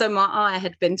is, so my eye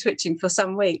had been twitching for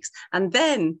some weeks. And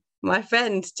then my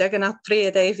friend Jagannath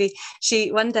Priya Devi,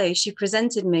 one day she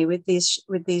presented me with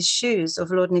these shoes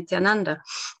of Lord Nityananda.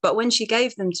 But when she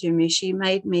gave them to me, she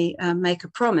made me make a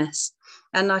promise.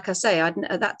 And like I say,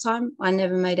 at that time, I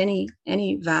never made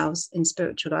any vows in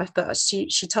spiritual life. But she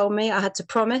told me I had to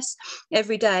promise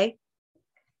every day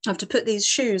I have to put these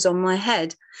shoes on my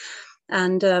head,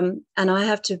 and I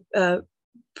have to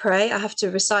pray. I have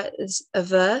to recite a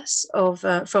verse of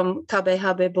from Kabe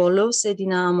Habe Bolo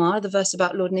Sedina Amar, the verse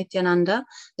about Lord Nityananda.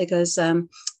 It goes,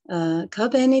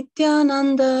 Kabe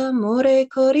Nityananda more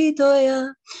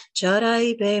koridoya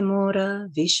charaibe mora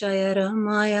vishayara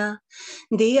maya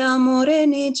diya more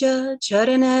nija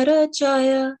charanara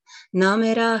jaya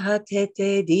namera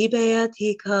hatete dibe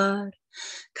adhikar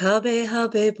Kabe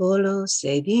habe bolo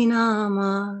sedina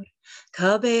amar.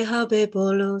 Kabe habe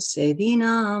bolo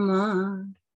sedina amar.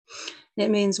 It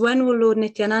means, when will Lord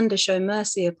Nityananda show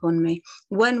mercy upon me?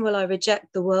 When will I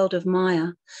reject the world of Maya?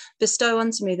 Bestow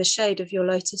unto me the shade of your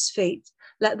lotus feet.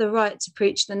 Let the right to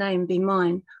preach the name be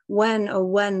mine. When, oh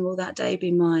when will that day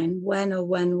be mine? When, oh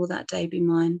when will that day be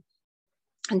mine?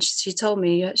 And she told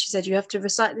me, she said, you have to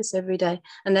recite this every day.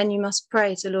 And then you must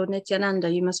pray to Lord Nityananda.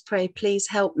 You must pray, please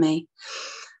help me.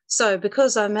 So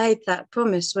because I made that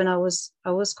promise when I was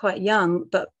quite young,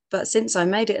 but since I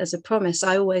made it as a promise,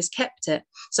 I always kept it.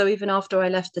 So even after I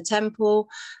left the temple,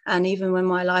 and even when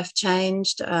my life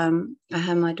changed, I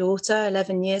had my daughter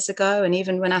 11 years ago, and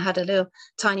even when I had a little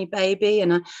tiny baby,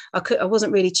 and I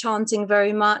wasn't really chanting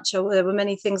very much, or there were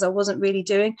many things I wasn't really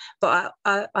doing, but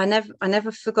I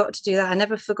never forgot to do that. I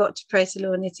never forgot to pray to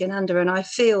Lord Nityananda, and I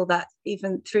feel that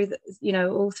even through the,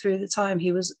 all through the time,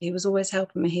 he was always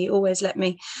helping me. He always let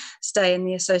me stay in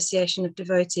the association of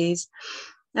devotees,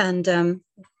 and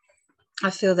I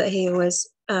feel that he always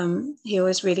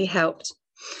really helped.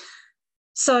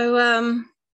 So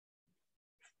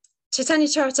Chaitanya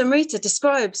Charitamrita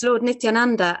describes Lord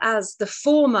Nityananda as the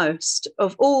foremost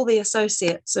of all the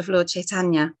associates of Lord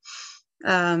Chaitanya.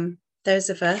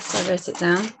 There's a verse, I wrote it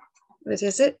down. What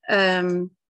is it?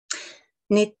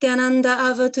 Nityananda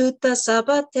avatuta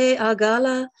sabate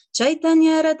agala,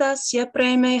 Chaitanya radasya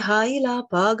preme haila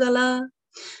pagala.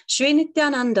 Sri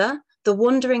Nityananda, the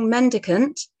wandering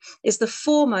mendicant, is the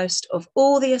foremost of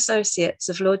all the associates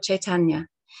of Lord Chaitanya.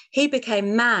 He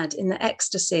became mad in the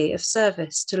ecstasy of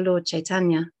service to Lord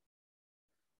Chaitanya.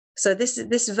 So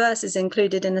this verse is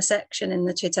included in a section in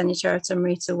the Chaitanya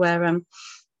Charitamrita where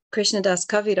Krishnadas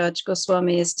Kaviraj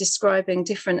Goswami is describing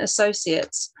different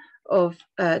associates of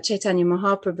Chaitanya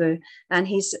Mahaprabhu, and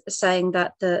he's saying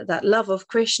that that love of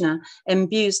Krishna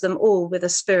imbues them all with a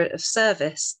spirit of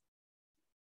service.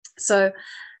 So,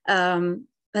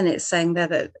 and it's saying there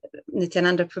that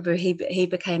Nityananda Prabhu, he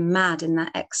became mad in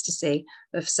that ecstasy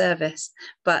of service.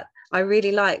 But I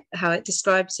really like how it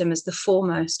describes him as the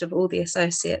foremost of all the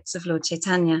associates of Lord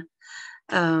Chaitanya.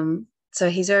 So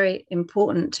he's very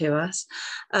important to us.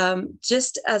 I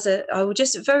will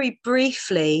just very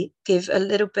briefly give a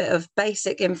little bit of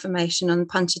basic information on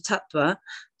Panchatattva,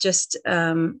 just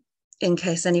in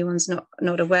case anyone's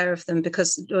not aware of them,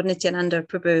 because Lord Nityananda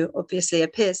Prabhu obviously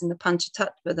appears in the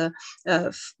Panchatattva,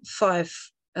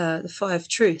 the five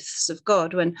truths of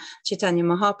God, when Chaitanya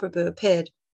Mahaprabhu appeared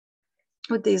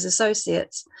with these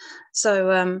associates.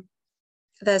 So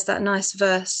there's that nice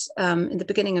verse in the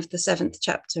beginning of the 7th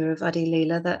chapter of Adi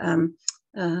Leela that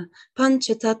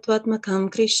Panchatattvatmakam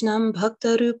Krishnam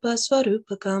Bhakta Rupa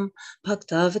Swarupakam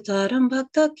Bhakta Avataram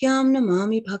Bhaktakyam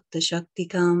Namami Bhakta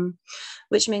Shaktikam,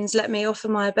 which means, let me offer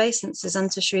my obeisances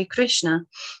unto Sri Krishna,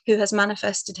 who has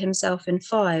manifested himself in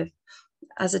 5,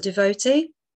 as a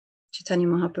devotee, Chaitanya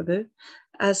Mahaprabhu,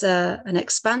 as an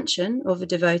expansion of a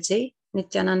devotee,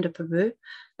 Nityananda Prabhu,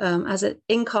 as an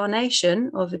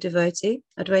incarnation of a devotee,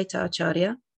 Advaita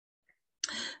Acharya,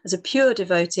 as a pure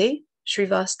devotee,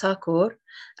 Srivas Thakur,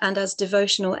 and as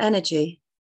devotional energy,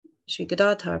 Sri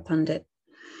Gadadhar Pandit.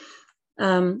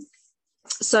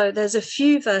 So there's a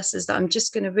few verses that I'm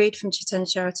just going to read from Chaitanya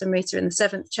Charitamrita in the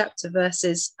 7th chapter,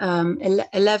 verses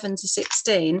 11 to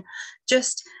 16,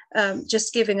 just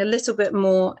giving a little bit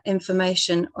more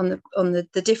information on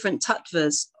the different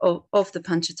tattvas of the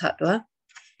Panchatattva.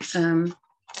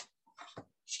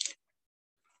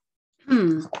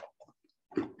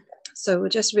 So we'll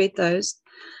just read those.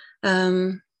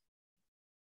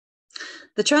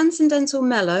 The transcendental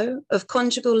mellow of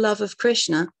conjugal love of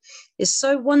Krishna is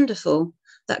so wonderful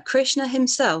that Krishna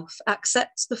himself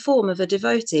accepts the form of a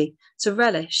devotee to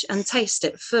relish and taste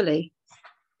it fully.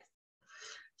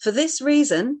 For this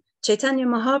reason, Chaitanya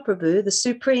Mahaprabhu, the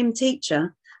supreme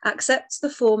teacher, accepts the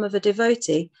form of a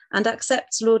devotee and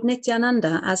accepts Lord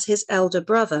Nityananda as his elder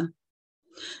brother.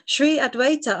 Sri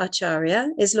Advaita Acharya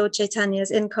is Lord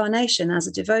Chaitanya's incarnation as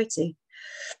a devotee.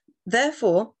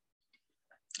 Therefore,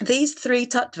 these 3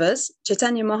 tattvas,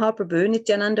 Chaitanya Mahaprabhu,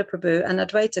 Nityananda Prabhu, and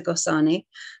Advaita Goswami,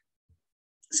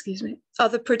 are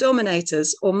the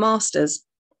predominators or masters.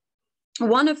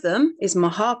 One of them is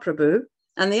Mahaprabhu,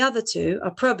 and the other 2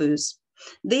 are Prabhus.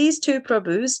 These 2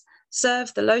 Prabhus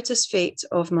serve the lotus feet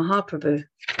of Mahaprabhu.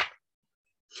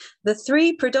 The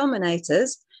 3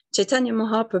 predominators, Chaitanya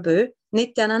Mahaprabhu,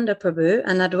 Nityananda Prabhu,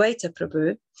 and Advaita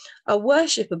Prabhu, are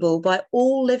worshipable by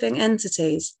all living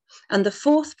entities, and the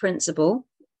 4th principle,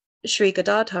 Sri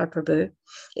Gadadhar Prabhu,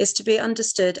 is to be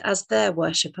understood as their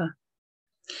worshipper.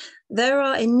 There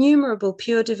are innumerable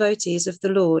pure devotees of the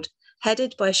Lord,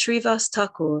 headed by Srivas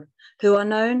Thakur, who are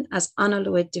known as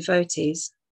unalloyed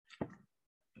devotees.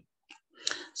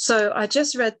 So I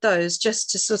just read those just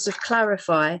to sort of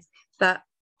clarify that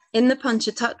in the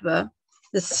Panchatattva,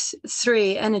 the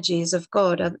three energies of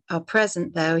God are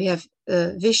present there. We have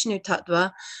Vishnu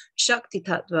Tattva, Shakti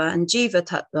Tattva, and Jiva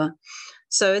Tattva.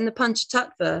 So in the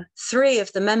Panchatattva, three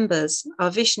of the members are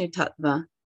Vishnu Tattva,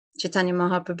 Chaitanya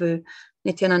Mahaprabhu,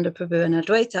 Nityananda Prabhu, and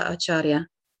Advaita Acharya.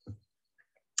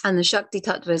 And the Shakti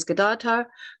Tattva is Gadadhar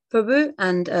Prabhu,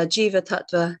 and Jiva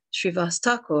Tattva, Srivas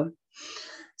Thakur.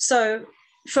 So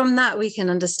from that, we can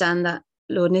understand that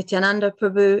Lord Nityananda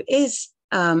Prabhu is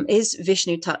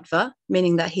Vishnu Tattva,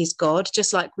 meaning that he's God,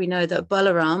 just like we know that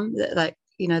Balaram, like,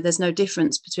 you know, there's no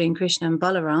difference between Krishna and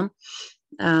Balaram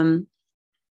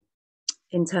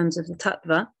in terms of the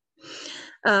Tattva.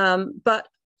 But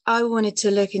I wanted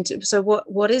to look into, so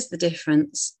what is the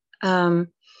difference? On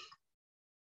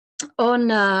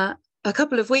a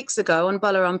couple of weeks ago on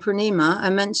Balaram Purnima, I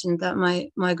mentioned that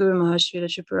my Guru Maharaj, Srila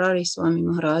Tripurari Swami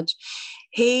Maharaj,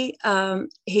 he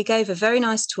gave a very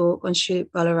nice talk on Sri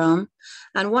Balaram.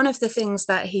 And one of the things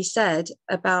that he said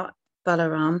about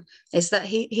Balaram is that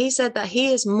he said that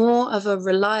he is more of a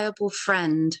reliable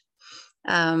friend.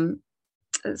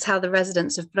 That's how the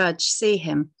residents of Braj see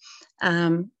him.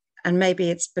 And maybe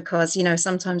it's because, you know,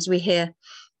 sometimes we hear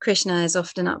Krishna is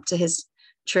often up to his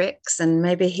tricks, and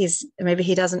maybe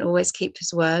he doesn't always keep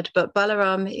his word, but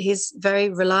Balaram, he's very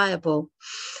reliable.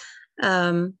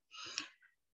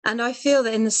 And I feel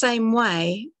that in the same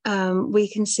way, we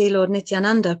can see Lord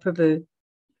Nityananda Prabhu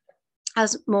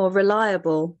as more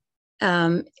reliable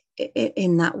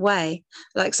in that way.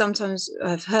 Like sometimes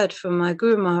I've heard from my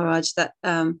Guru Maharaj that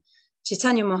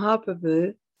Chaitanya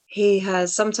Mahaprabhu,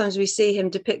 sometimes we see him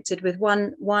depicted with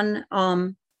one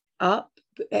arm up,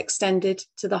 extended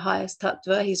to the highest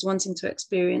tattva. He's wanting to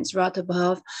experience Radha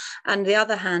Bhav, and the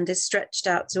other hand is stretched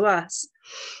out to us.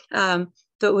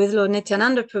 But with Lord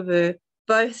Nityananda Prabhu,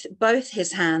 both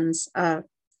his hands are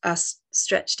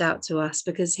stretched out to us,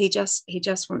 because he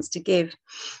just wants to give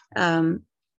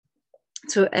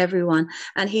to everyone,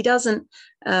 and he doesn't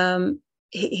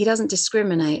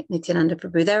discriminate. Nityananda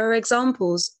Prabhu. There are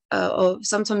examples of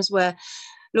sometimes where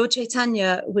Lord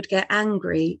Chaitanya would get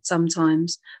angry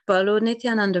sometimes, but Lord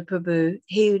Nityananda Prabhu,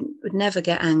 he would never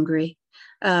get angry.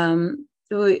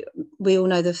 We all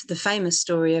know the famous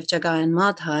story of Jagai and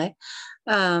Madhai,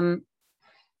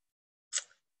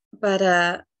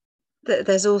 but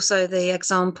there's also the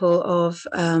example of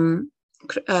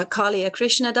Kaliya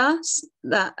Krishnadas,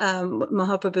 that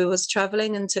Mahaprabhu was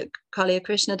traveling and took Kaliya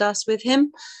Krishnadas with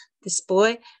him, this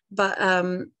boy, but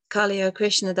Kaliya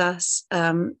Krishnadas,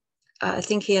 I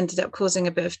think he ended up causing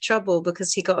a bit of trouble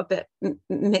because he got a bit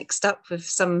mixed up with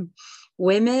some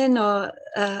women or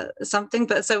something.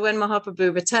 But so when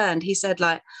Mahaprabhu returned, he said,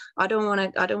 like, I don't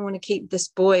want to keep this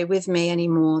boy with me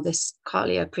anymore, this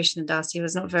Kaliya Krishnadas. He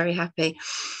was not very happy.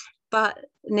 But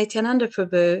Nityananda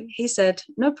Prabhu, he said,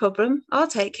 no problem, I'll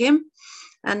take him.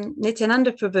 And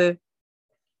Nityananda Prabhu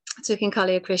took in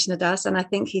Kaliya Krishnadas, and I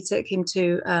think he took him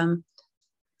to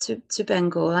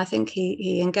Bengal. I think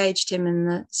he engaged him in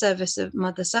the service of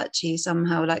Mother Sachi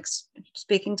somehow, like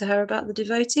speaking to her about the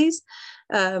devotees.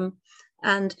 And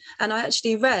I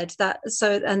actually read that.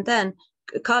 So, and then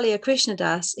Kaliya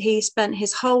Krishnadas, he spent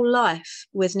his whole life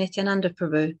with Nityananda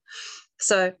Prabhu.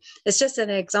 So it's just an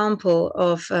example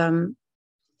of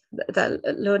that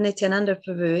Lord Nityananda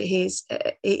Prabhu.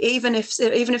 Even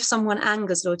if someone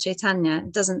angers Lord Chaitanya,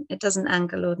 it doesn't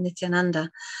anger Lord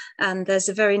Nityananda. And there's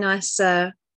a very nice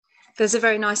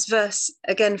verse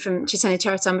again from Chaitanya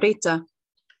Charitamrita,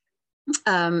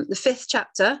 the 5th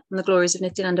chapter on the glories of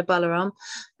Nityananda Balaram,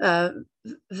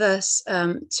 verse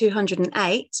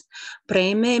 208.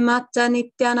 Preme Mata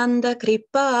Nityananda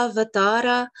Kripa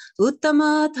Avatara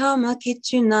Uttama Dhama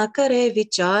Kichuna Kare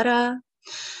Vichara.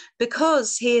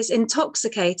 Because he is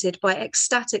intoxicated by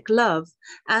ecstatic love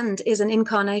and is an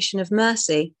incarnation of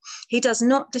mercy, he does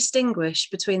not distinguish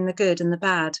between the good and the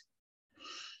bad.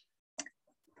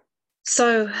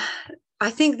 So I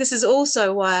think this is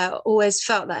also why I always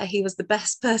felt that he was the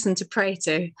best person to pray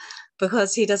to,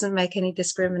 because he doesn't make any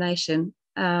discrimination.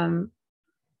 And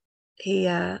we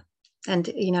hear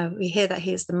that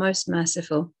he is the most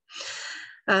merciful.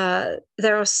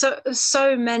 There are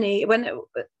so many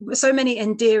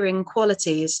endearing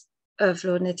qualities of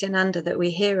Lord Nityananda that we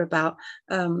hear about.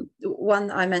 One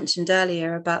that I mentioned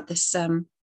earlier about this,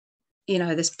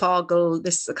 this pagal,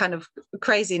 this kind of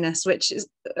craziness, which is,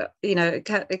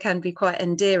 it can be quite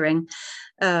endearing.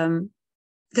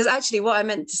 because actually what I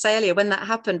meant to say earlier, when that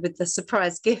happened with the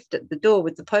surprise gift at the door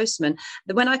with the postman,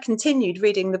 that when I continued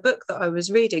reading the book that I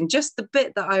was reading, just the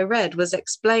bit that I read was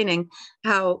explaining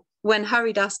how when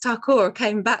Haridas Thakur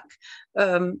came back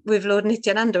with Lord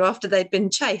Nityananda after they'd been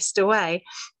chased away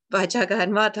by Jaga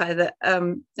and Madhai, that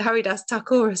Haridas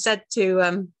Thakur said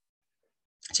to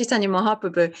Chaitanya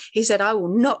Mahaprabhu, he said, "I will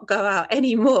not go out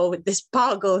anymore with this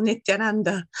Pagal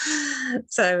Nityananda."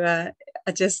 So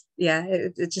I just,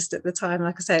 it just at the time,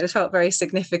 like I say, it felt very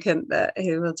significant that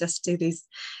he will just do these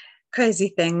crazy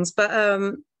things. But,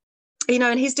 you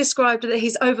know, and he's described that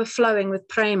he's overflowing with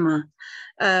prema.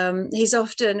 We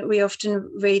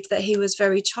often read that he was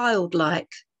very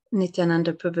childlike,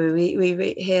 Nityananda Prabhu.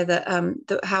 We hear that,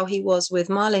 how he was with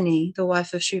Malini, the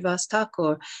wife of Srivas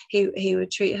Thakur. He would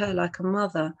treat her like a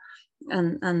mother,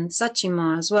 and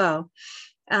Sachima as well.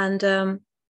 And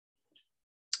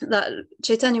that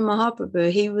Chaitanya Mahaprabhu,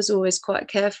 he was always quite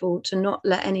careful to not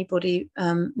let anybody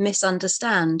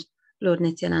misunderstand Lord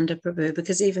Nityananda Prabhu,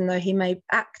 because even though he may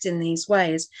act in these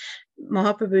ways,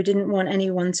 Mahaprabhu didn't want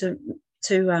anyone to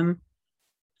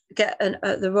get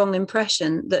the wrong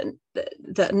impression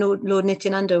that Lord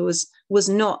Nityananda was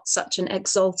not such an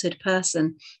exalted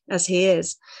person as he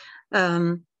is.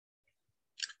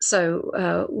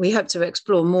 So we hope to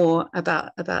explore more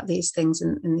about these things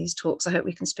in these talks. I hope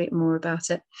we can speak more about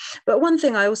it. But one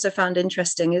thing I also found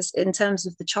interesting is in terms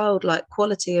of the childlike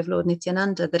quality of Lord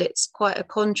Nityananda, that it's quite a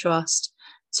contrast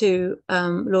to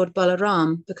Lord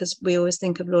Balaram, because we always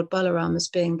think of Lord Balaram as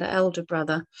being the elder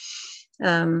brother.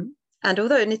 And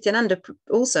although Nityananda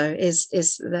also is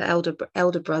the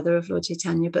elder brother of Lord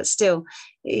Chaitanya, but still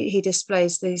he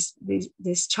displays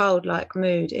this childlike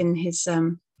mood in his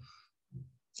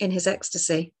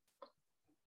ecstasy.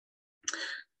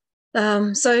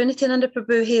 So Nityananda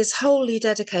Prabhu, he is wholly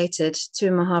dedicated to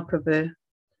Mahaprabhu.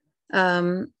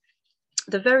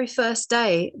 The very first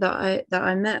day that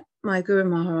I met my Guru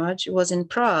Maharaj was in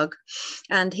Prague,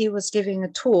 and he was giving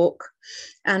a talk.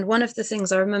 And one of the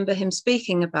things I remember him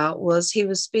speaking about was he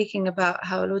was speaking about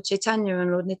how Lord Chaitanya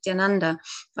and Lord Nityananda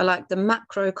are like the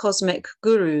macrocosmic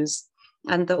gurus,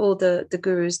 and all the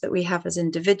gurus that we have as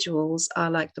individuals are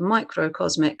like the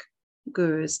microcosmic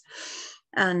gurus.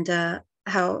 And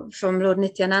how from Lord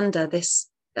Nityananda, this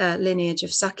lineage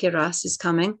of Sakya-ras is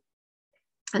coming,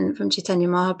 and from Chaitanya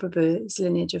Mahaprabhu, this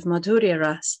lineage of Madhurya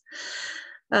Ras.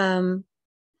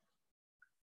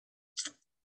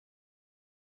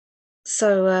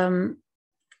 So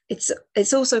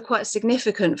it's also quite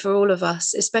significant for all of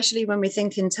us, especially when we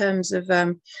think in terms of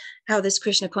how this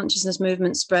Krishna consciousness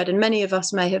movement spread. And many of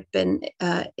us may have been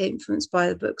influenced by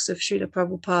the books of Srila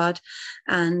Prabhupada,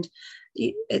 and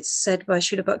it's said by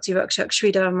Srila Bhakti Rakshak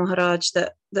Sridhar Maharaj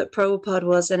that Prabhupada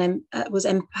was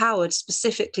empowered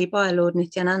specifically by Lord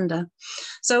Nityananda.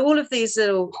 So all of these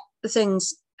little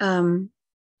things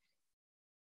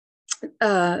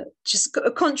just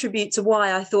contribute to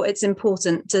why I thought it's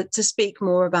important to speak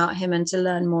more about him and to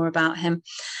learn more about him.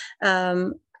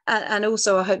 And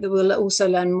also I hope that we'll also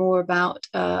learn more about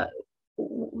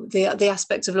the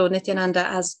aspects of Lord Nityananda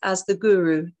as the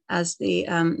guru, as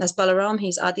Balaram,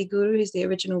 he's Adi Guru, he's the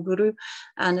original guru,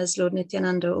 and as Lord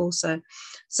Nityananda also.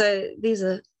 So these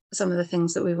are some of the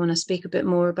things that we want to speak a bit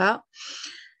more about.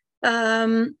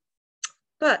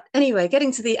 But anyway,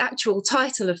 getting to the actual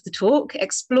title of the talk,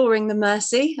 Exploring the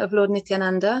Mercy of Lord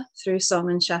Nityananda Through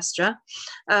Song and Shastra.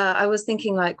 I was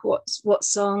thinking, like, what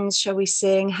songs shall we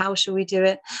sing? How shall we do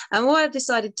it? And what I've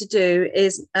decided to do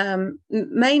is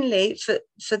mainly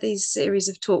for these series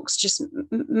of talks, just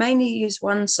mainly use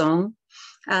one song.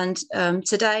 And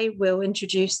today we'll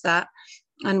introduce that,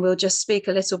 and we'll just speak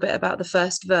a little bit about the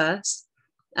first verse.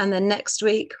 And then next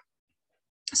week,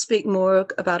 speak more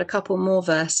about a couple more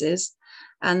verses.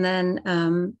 And then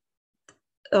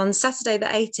on Saturday the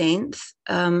 18th,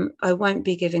 I won't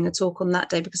be giving a talk on that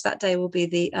day, because that day will be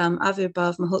the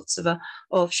Avirbhav Mahotsava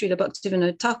of Srila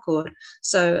Bhaktivinoda Thakur.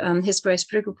 So His Grace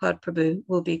Prabhupada Prabhu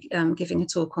will be giving a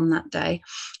talk on that day.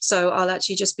 So I'll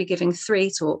actually just be giving 3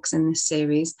 talks in this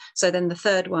series. So then the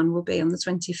third one will be on the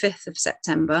 25th of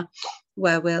September,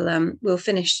 where we'll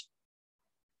finish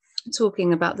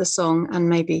talking about the song, and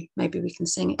maybe we can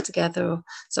sing it together or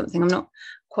something. I'm not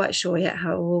quite sure yet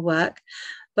how it will work,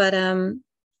 but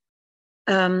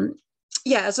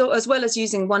yeah, as well as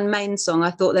using one main song,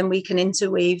 I thought then we can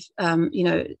interweave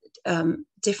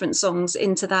different songs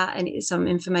into that, and some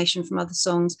information from other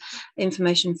songs,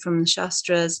 information from the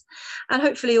Shastras, and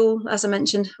hopefully all, as I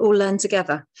mentioned, all learn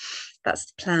together. That's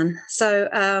the plan. So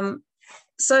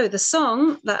so the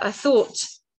song that I thought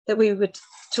that we would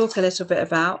talk a little bit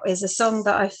about is a song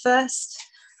that I first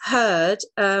heard,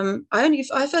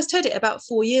 I first heard it about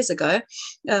 4 years ago.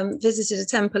 Visited a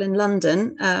temple in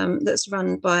London that's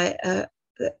run by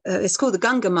it's called the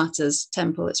Ganga Matas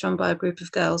Temple. It's run by a group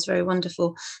of girls, very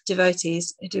wonderful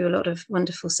devotees who do a lot of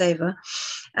wonderful seva.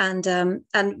 And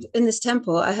in this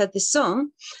temple, I heard this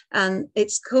song, and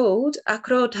it's called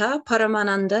Akrodha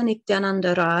Paramananda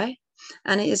Nityananda Rai,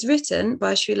 and it is written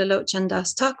by Srila Lochan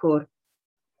Das Thakur.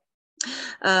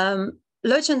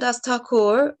 Lochan Das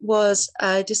Thakur was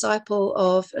a disciple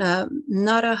of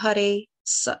Narahari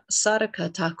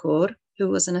Saraka Thakur, who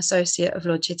was an associate of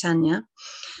Lord Chaitanya.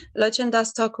 Lochan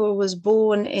Das Thakur was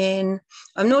born in,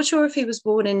 I'm not sure if he was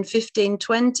born in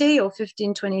 1520 or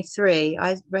 1523.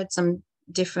 I read some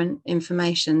different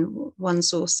information. One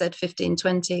source said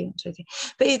 1520,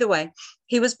 but either way,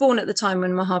 he was born at the time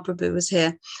when Mahaprabhu was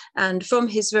here. And from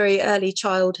his very early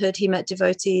childhood, he met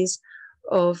devotees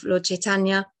of Lord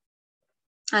Chaitanya,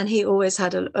 and he always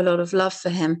had a lot of love for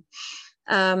him.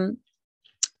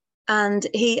 And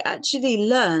he actually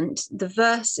learned the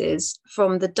verses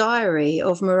from the diary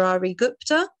of Murari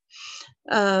Gupta.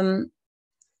 And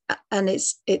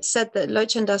it's said that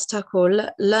Lochan Das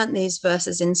Thakur learnt these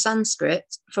verses in Sanskrit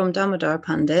from Damodar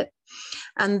Pandit.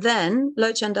 And then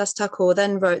Lochan Das Thakur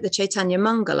then wrote the Chaitanya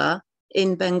Mangala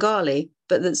in Bengali.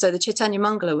 So the Chaitanya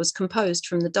Mangala was composed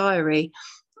from the diary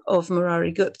of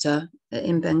Murari Gupta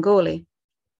in Bengali.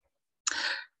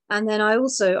 And then I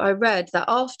read that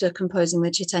after composing the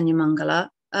Chaitanya Mangala,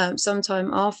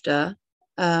 sometime after,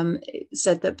 it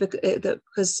said that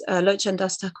because Lochan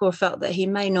Das Thakur felt that he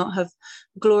may not have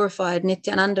glorified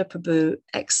Nityananda Prabhu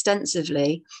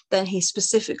extensively, then he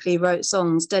specifically wrote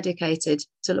songs dedicated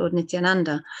to Lord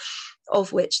Nityananda,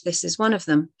 of which this is one of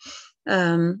them.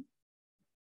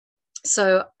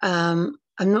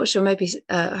 I'm not sure, maybe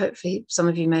hopefully some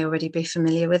of you may already be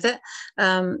familiar with it.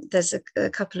 There's a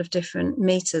couple of different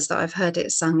meters that I've heard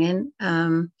it sung in,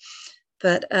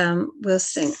 but we'll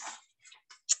sing.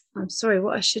 I'm sorry,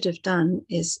 what I should have done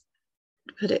is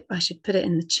I should put it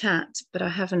in the chat, but I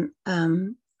haven't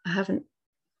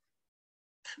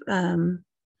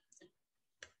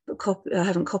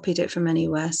copied it from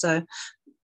anywhere. So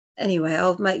anyway,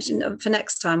 I'll make for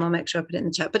next time, I'll make sure I put it in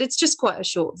the chat, but it's just quite a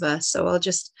short verse. So we'll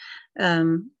just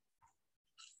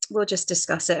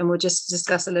discuss it, and we'll just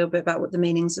discuss a little bit about what the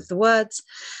meanings of the words.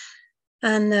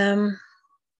 And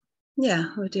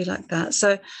yeah, we'll do like that.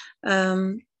 So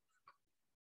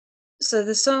so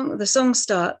the song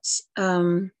starts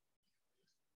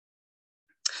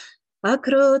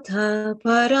Akrodha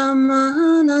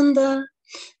Paramananda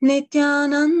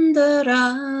Nityananda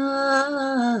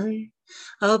Rai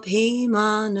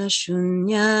Abhimana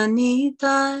Shunya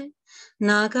Nitai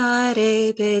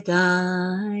Nagare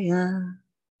Bedaya.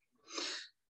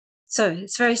 So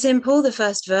it's very simple, the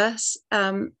first verse,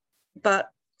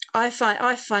 but I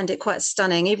find it quite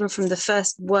stunning. Even from the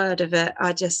first word of it,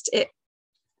 I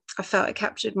felt it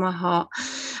captured my heart.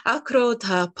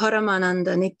 Akrodha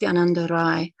Paramananda Nityananda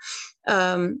Rai.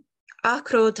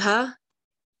 Akrodha,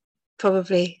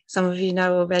 probably some of you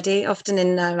know already, often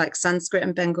in like Sanskrit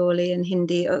and Bengali and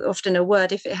Hindi, often a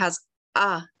word, if it has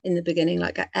a in the beginning,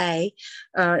 like a,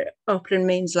 often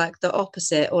means like the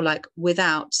opposite, or like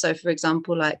without. So for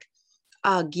example, like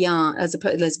agyan, as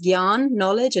opposed, there's gyan,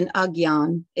 knowledge, and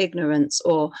agyan, ignorance,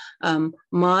 or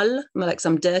mal, like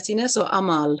some dirtiness, or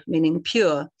amal, meaning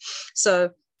pure.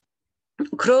 So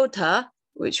krodha,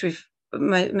 which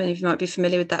many of you might be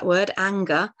familiar with that word,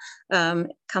 anger,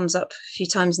 comes up a few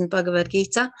times in the Bhagavad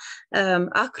Gita.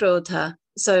 Akrodha,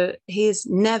 so he is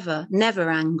never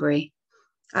angry.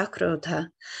 Akrodha.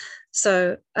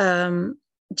 So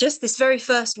just this very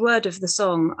first word of the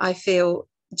song, I feel,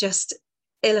 just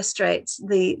illustrates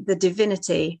the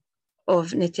divinity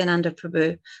of Nityananda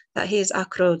Prabhu, that he is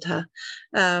Akrodha.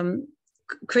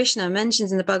 Krishna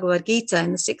mentions in the Bhagavad Gita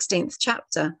in the 16th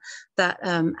chapter that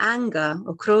anger,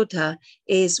 or krodha,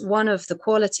 is one of the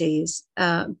qualities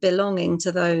belonging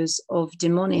to those of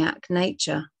demoniac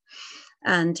nature.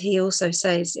 And he also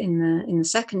says in the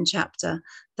second chapter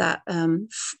that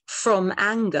from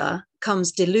anger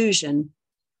comes delusion.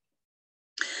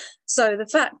 So the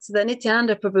fact that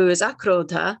Nityananda Prabhu is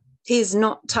Akrodha, he is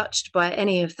not touched by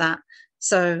any of that.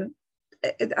 So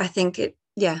I think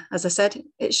as I said,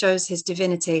 it shows his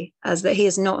divinity, as that he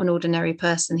is not an ordinary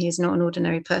person. He is not an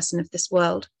ordinary person of this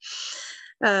world.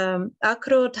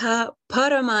 Akrodha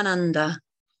Paramananda.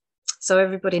 So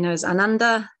everybody knows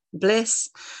Ananda, bliss,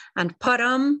 and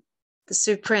Param, the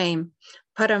supreme,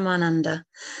 Paramananda.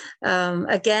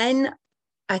 Again,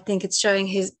 I think it's showing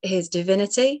his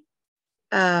divinity,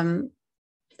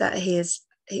 that he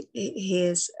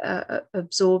is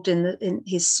absorbed in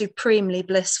he's supremely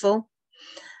blissful.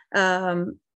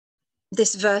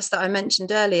 this verse that I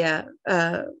mentioned earlier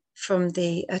from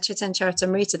the Chaitanya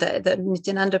Charitamrita, that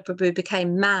Nityananda Prabhu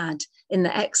became mad in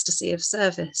the ecstasy of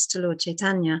service to Lord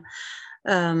Chaitanya.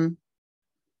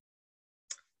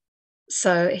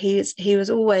 So he was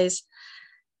always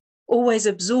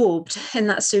absorbed in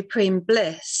that supreme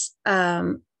bliss,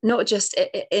 not just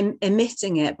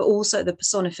emitting it, but also the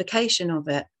personification of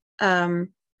it.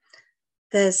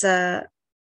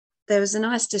 There was a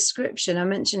nice description. I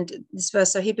mentioned this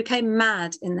verse. So he became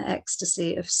mad in the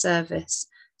ecstasy of service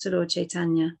to Lord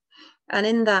Chaitanya, and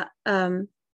in that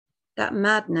that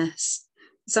madness,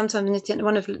 sometimes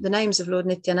one of the names of Lord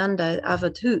Nityananda,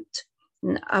 Avadhut.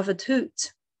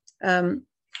 Avadhut. I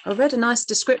read a nice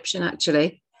description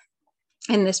actually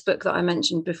in this book that I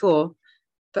mentioned before,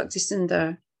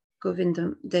 Bhaktisundar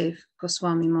Govindam Dev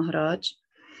Goswami Maharaj,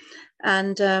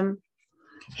 and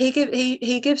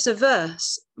he gives a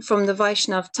verse from the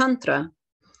Vaishnav Tantra.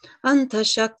 Anta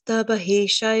Shakta Bahi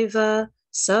Shaiva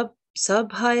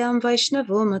Sabhayam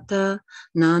Vaishnavomata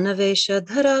Nanavesha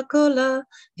Dharakola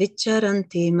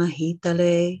Vicharanti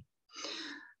Mahitale.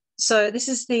 So this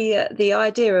is the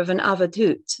idea of an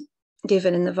avadhut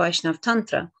given in the Vaishnav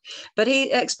Tantra. But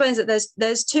he explains that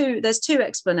there's two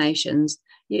explanations.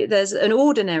 There's an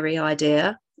ordinary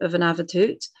idea of an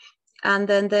avadhut, and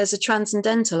then there's a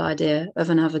transcendental idea of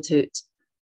an avadhut.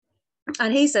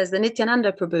 And he says that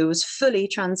Nityananda Prabhu was fully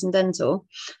transcendental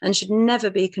and should never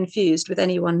be confused with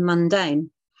anyone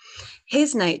mundane.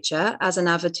 His nature as an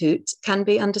avadhut can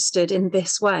be understood in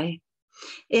this way.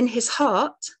 In his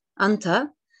heart, Anta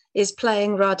is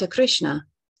playing Radha Krishna,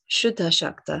 Shuddha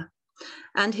Shakta,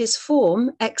 and his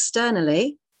form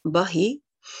externally, Bahi,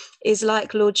 is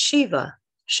like Lord Shiva,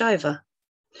 Shaiva.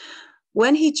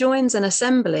 When he joins an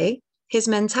assembly, his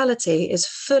mentality is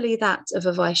fully that of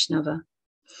a Vaishnava.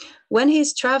 When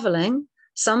he's traveling,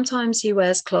 sometimes he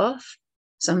wears cloth,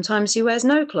 sometimes he wears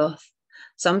no cloth,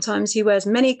 sometimes he wears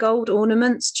many gold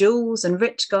ornaments, jewels, and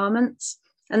rich garments,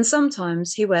 and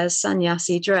sometimes he wears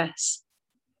sannyasi dress.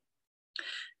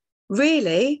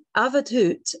 Really,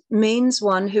 avadhut means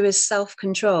one who is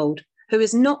self-controlled, who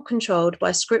is not controlled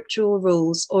by scriptural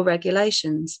rules or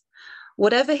regulations.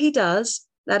 Whatever he does,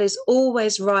 that is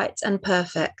always right and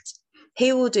perfect.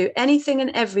 He will do anything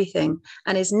and everything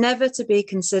and is never to be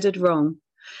considered wrong.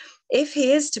 If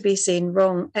he is to be seen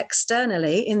wrong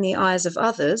externally in the eyes of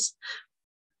others,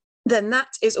 then that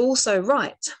is also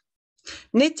right.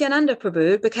 Nityananda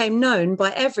Prabhu became known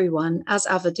by everyone as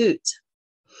Avadhut.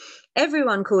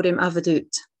 Everyone called him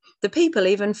Avadhut. The people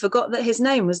even forgot that his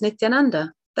name was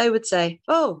Nityananda. They would say,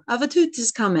 "Oh, Avadhut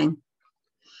is coming."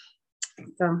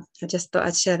 So I just thought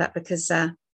I'd share that because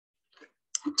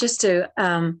just to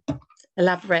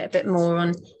elaborate a bit more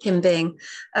on him being,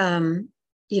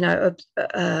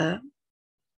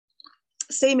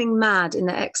 seeming mad in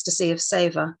the ecstasy of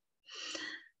seva.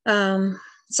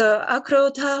 So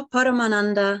Akrodha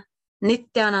Paramananda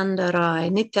Nityananda Rai.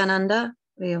 Nityananda,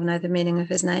 we all know the meaning of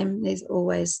his name. He's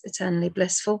always eternally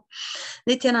blissful.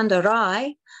 Nityananda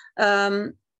Rai,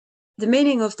 the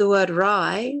meaning of the word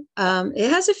Rai, it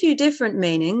has a few different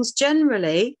meanings.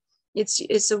 Generally,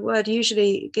 it's a word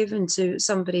usually given to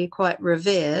somebody quite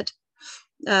revered.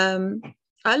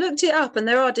 I looked it up, and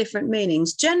there are different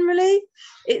meanings. Generally,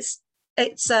 it's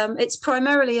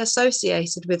primarily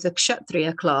associated with the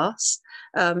Kshatriya class.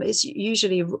 It's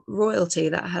usually royalty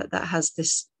that has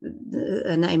this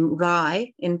name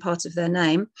Rai in part of their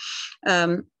name,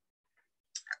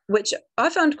 which I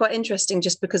found quite interesting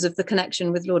just because of the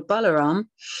connection with Lord Balaram.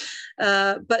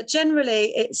 But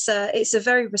generally, it's a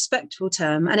very respectful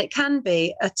term, and it can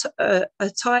be a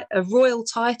royal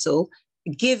title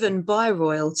given by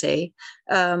royalty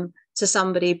to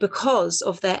somebody because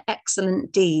of their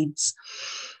excellent deeds.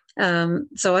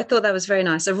 So I thought that was very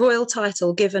nice. A royal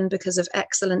title given because of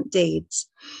excellent deeds.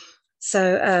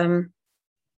 So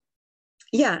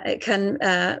yeah, it can,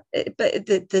 but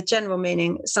the general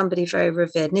meaning, somebody very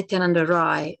revered. Nityananda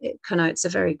Rai, it connotes a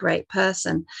very great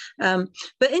person.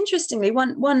 But interestingly,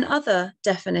 one other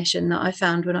definition that I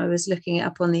found when I was looking it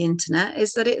up on the internet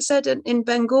is that it said in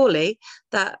Bengali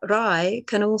that Rai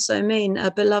can also mean a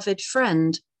beloved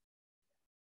friend,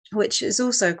 which is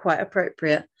also quite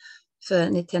appropriate for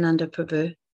Nityananda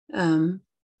Prabhu,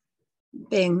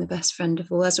 being the best friend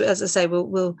of all. As I say,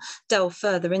 we'll delve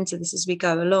further into this as we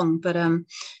go along. But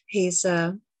he's,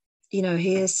 he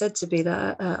is said to be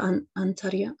the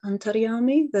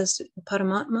Antaryami, there's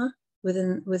Paramatma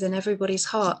within everybody's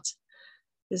heart,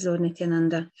 is Lord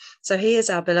Nityananda. So he is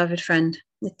our beloved friend,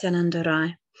 Nityananda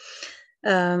Rai.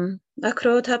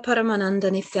 Akrodha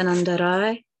Paramananda Nityananda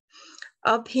Rai.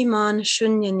 Abhiman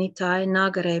Shunya Nitai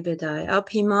Nagare Bedai.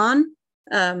 Abhiman,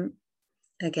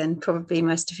 again, probably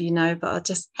most of you know, but I'll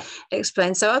just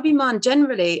explain. So Abhiman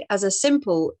generally as a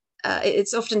simple,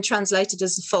 it's often translated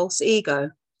as a false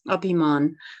ego,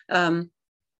 Abhiman.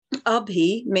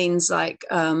 Abhi means like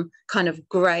kind of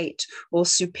great or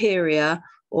superior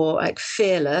or like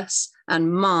fearless,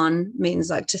 and man means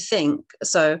like to think.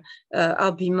 So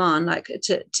Abhiman, like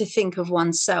to think of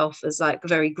oneself as like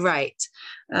very great.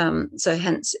 So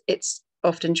hence it's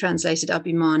often translated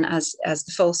Abhiman as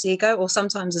the false ego, or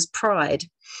sometimes as pride.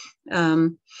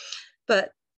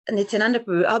 But Nityananda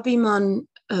Prabhu, Abhiman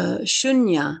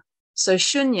Shunya. So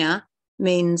Shunya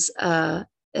means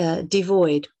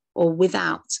devoid or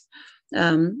without.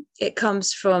 It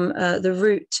comes from the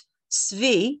root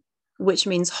svi, which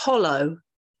means hollow.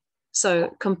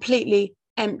 So completely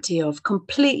empty of,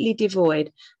 completely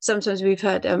devoid. Sometimes we've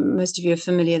heard, most of you are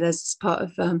familiar, there's part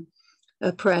of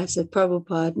a prayer said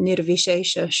Prabhupada,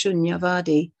 Nirvishesha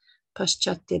Shunyavadi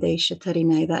Paschatya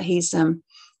Tarine, that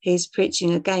he's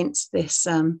preaching against this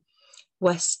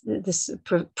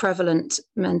prevalent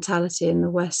mentality in the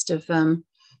West of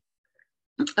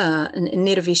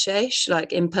nirvishesh, like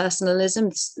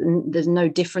impersonalism. There's no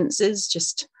differences,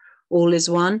 just all is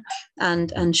one.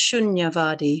 And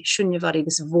shunyavadi,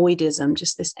 this voidism,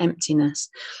 just this emptiness.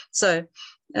 So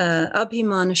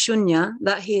abhimana shunya,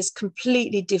 that he is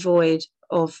completely devoid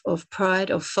of pride,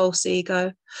 of false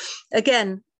ego.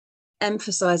 Again,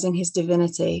 emphasizing his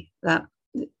divinity, that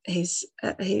he's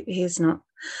not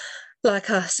like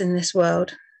us in this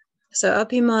world. So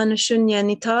Abhimana Shunya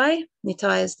Nitai.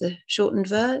 Nitai is the shortened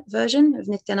version of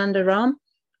Nityananda Ram.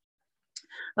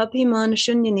 Abhimana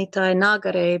Shunya Nitai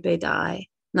Nagare Bedai.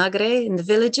 Nagare in the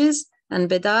villages, and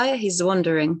Bedai, he's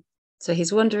wandering. So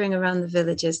he's wandering around the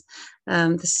villages.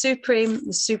 The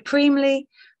supremely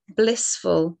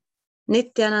blissful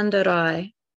Nityananda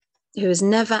Rai, who is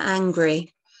never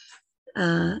angry.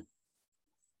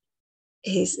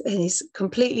 He's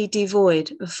completely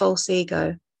devoid of false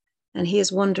ego, and he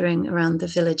is wandering around the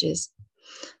villages.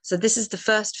 So this is the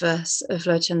first verse of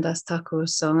Lochan Das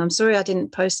Thakur's song. I'm sorry I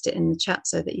didn't post it in the chat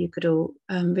so that you could all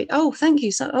read. Oh, thank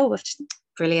you. So,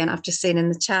 brilliant. I've just seen in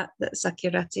the chat that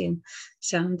Sakirati and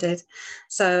Shyam did.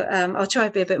 So I'll try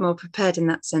to be a bit more prepared in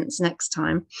that sense next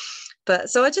time. But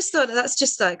so I just thought that's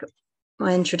just like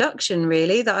my introduction,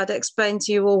 really, that I'd explain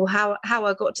to you all how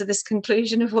I got to this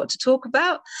conclusion of what to talk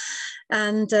about.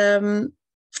 And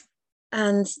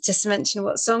just mention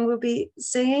what song we'll be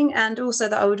singing, and also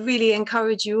that I would really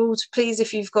encourage you all to please,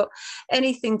 if you've got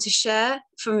anything to share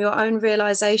from your own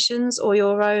realizations or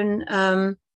your own,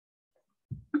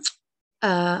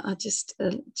 I'll just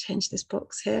change this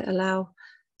box here,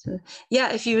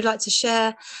 if you would like to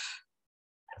share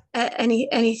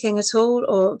anything at all,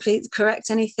 or please correct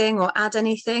anything or add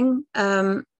anything,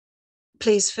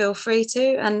 please feel free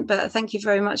to. But thank you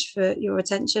very much for your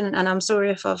attention, and I'm sorry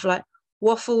if I've like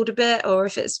waffled a bit, or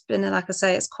if it's been, like I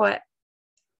say, it's quite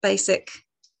basic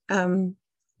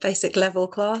level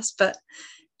class, but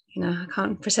I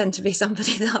can't pretend to be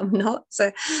somebody that I'm not.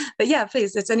 So, but yeah,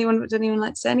 please, would anyone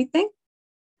like to say anything?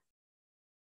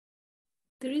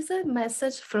 There is a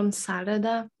message from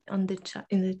Sarada in the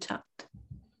chat.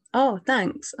 Oh,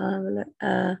 thanks.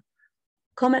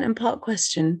 Comment and part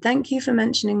question. Thank you for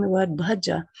mentioning the word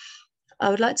bhaja. I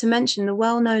would like to mention the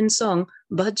well-known song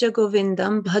Bhaja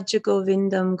Govindam,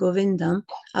 Govindam,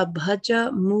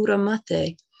 Abhaja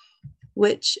Muramate,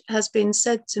 which has been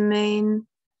said to mean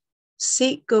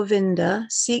seek Govinda,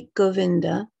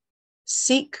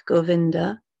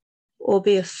 or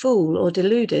be a fool or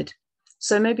deluded.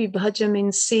 So maybe bhaja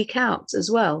means seek out as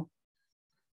well.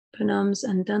 Pranams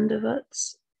and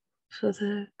dandavats for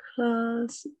the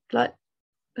class.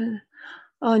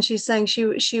 And she's saying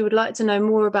she would like to know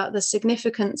more about the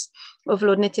significance of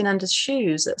Lord Nityananda's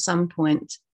shoes at some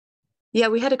point. Yeah,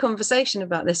 we had a conversation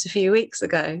about this a few weeks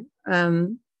ago. Yeah,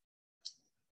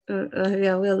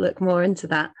 we'll look more into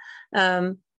that.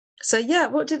 So yeah,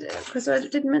 because I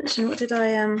didn't mention, what did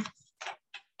I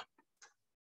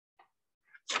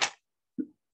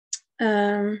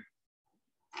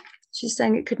she's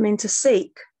saying it could mean to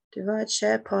seek, divide,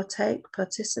 share, partake,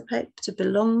 participate, to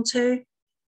belong to.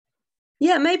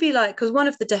 Yeah, maybe like, because one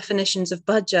of the definitions of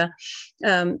bhaja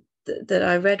that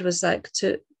I read was like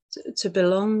to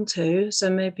belong to. So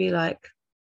maybe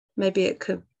it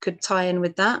could tie in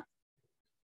with that.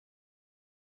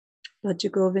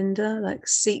 Bhaja Govinda, like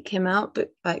seek him out,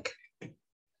 but like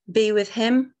be with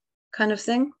him kind of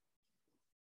thing.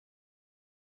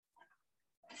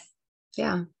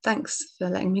 Yeah, thanks for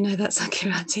letting me know that,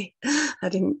 Sakirati. I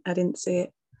didn't see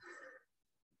it.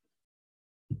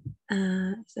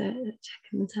 So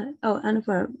checking that. Oh,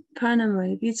 Anupar,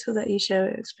 Pranamani, beautiful that you share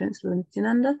your experience with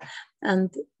Nityananda,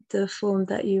 and the form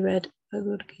that you read,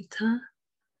 Bhagavad Gita.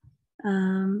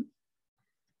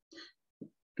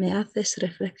 Me haces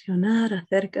reflexionar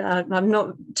acerca. I'm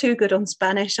not too good on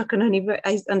Spanish. I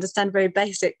understand very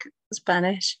basic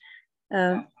Spanish.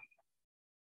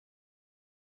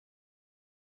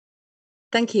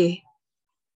 Thank you.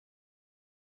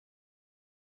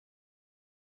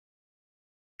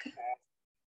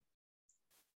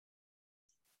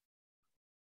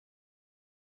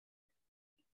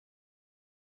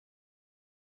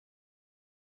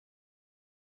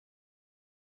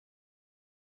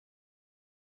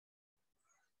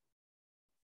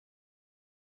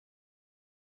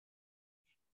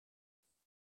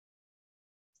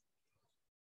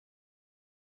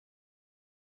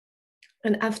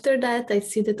 And after that, I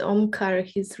see that Omkar,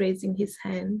 he's raising his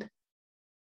hand.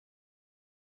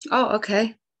 Oh,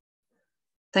 okay.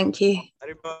 Thank you.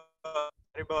 Haribol,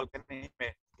 can you hear me?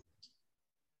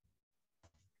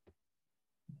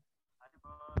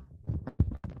 Haribol.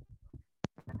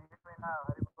 Can you hear me now,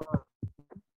 Haribol?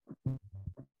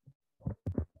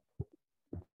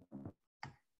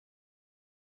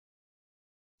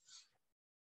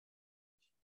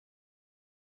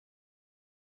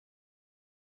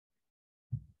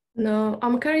 No,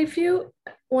 Omkar, if you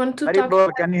want to Haribol,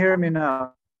 talk. can you hear me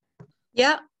now?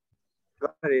 Yeah.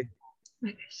 Sorry.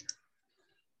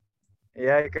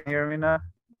 Yeah, you can hear me now?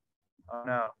 Oh,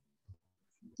 no.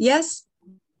 Yes.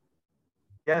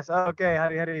 Yes, okay,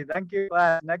 Hari. Thank you,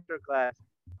 class, nectar class.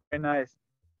 Very nice.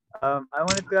 I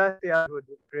wanted to ask the Avadhoot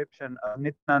description of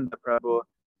Nityananda Prabhu.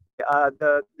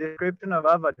 The description of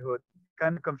Avadhoot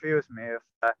kind of confused me.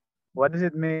 What does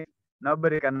it mean?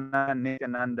 Nobody can understand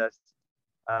Nityananda's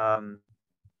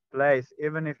place,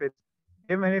 even if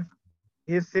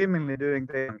he's seemingly doing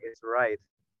things is right.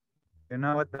 You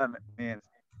know what that means?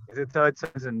 Is it so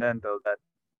transcendental that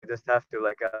you just have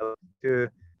to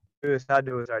two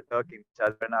sadhus are talking to each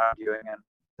other and arguing and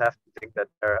have to think that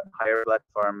they're a higher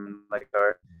platform,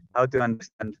 or how to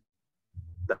understand?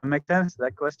 Does that make sense,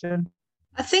 that question?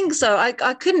 I think so. I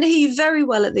couldn't hear you very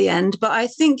well at the end, but I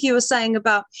think you were saying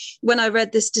about when I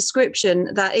read this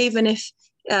description that even if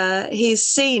he's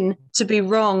seen to be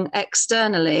wrong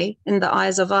externally in the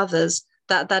eyes of others,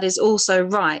 that is also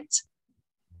right.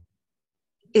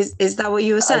 Is that what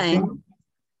you were saying?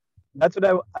 That's what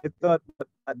I thought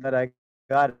that I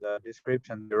got the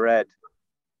description you read,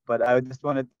 but I just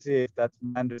wanted to see if that's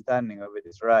my understanding of it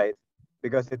is right,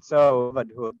 because it's so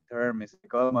Avadhoot term is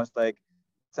almost like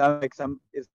sounds like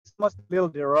it's almost a little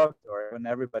derogatory when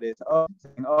everybody is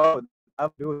saying, "Oh,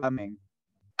 Avadhoot coming."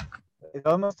 It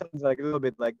almost sounds like a little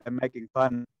bit like they're making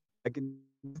fun, like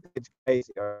it's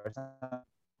crazy or something.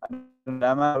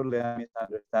 I'm totally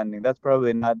misunderstanding. That's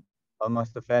probably not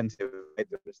almost offensive way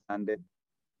to understand it.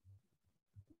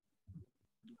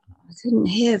 I didn't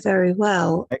hear very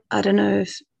well. I don't know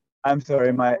if. I'm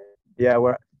sorry, we're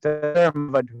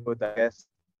term Avadhoot, I guess.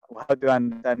 How to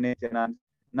understand it and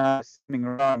not seeming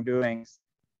wrongdoings,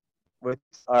 which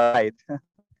are right.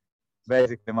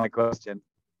 Basically, my question.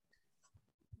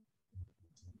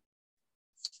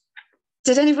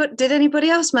 Did anybody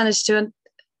else manage to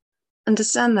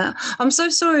understand that? I'm so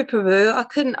sorry, Prabhu. I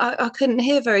couldn't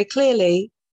hear very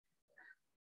clearly.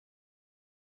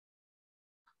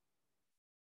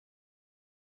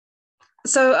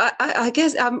 So I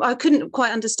guess I couldn't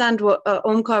quite understand what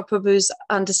Omkar Prabhu's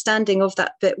understanding of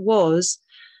that bit was.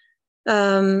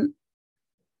 But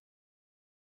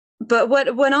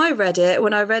when I read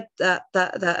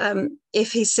that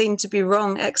if he seemed to be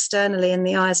wrong externally in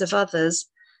the eyes of others,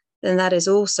 then that is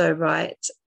also right.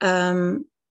 That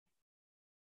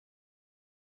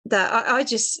I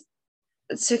just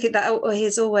took it that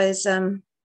he's always.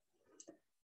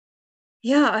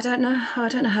 Yeah, I don't know how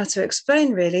to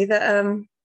explain really that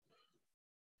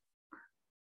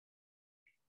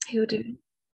he'll do.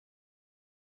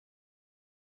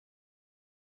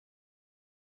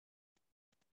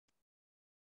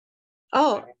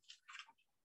 Oh,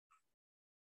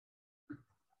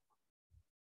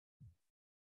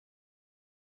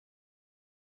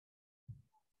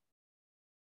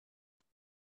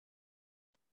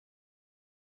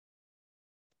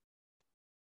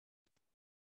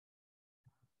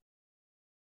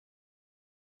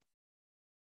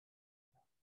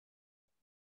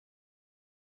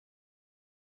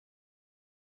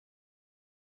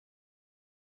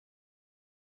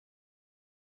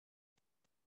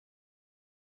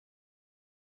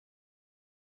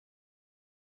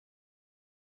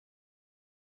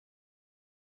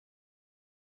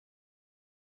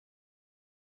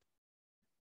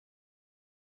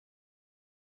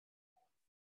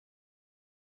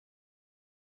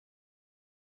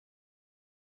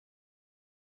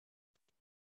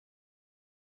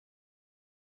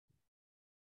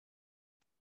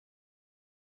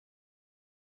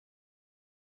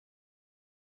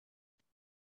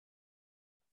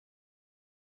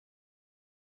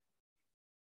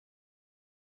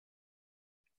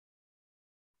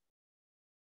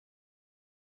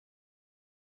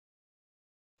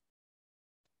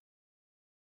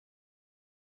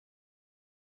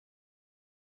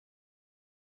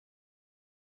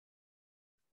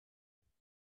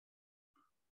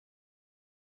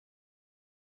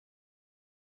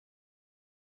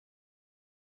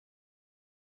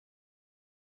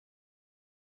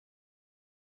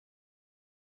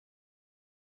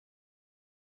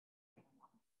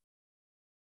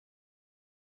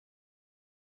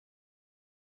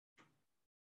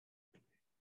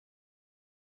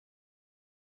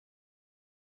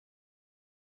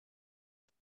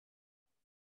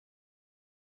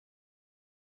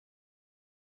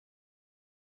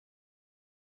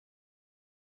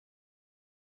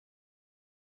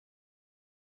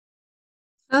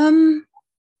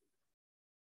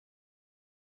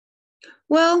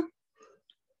 Well,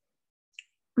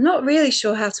 I'm not really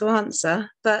sure how to answer,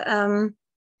 but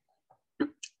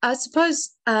I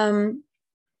suppose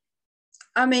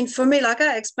I mean, for me, like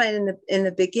I explained in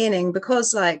the beginning,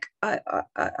 because like I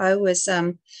always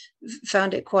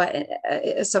found it quite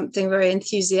something very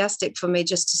enthusiastic for me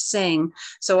just to sing.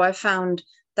 So I found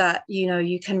that, you know,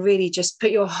 you can really just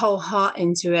put your whole heart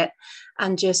into it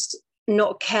and just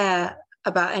not care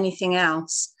about anything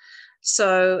else.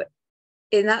 So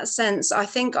in that sense, I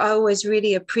think I always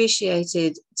really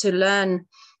appreciated to learn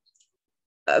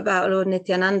about Lord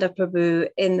Nityananda Prabhu,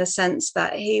 in the sense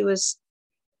that he was,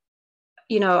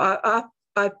 you know,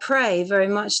 I pray very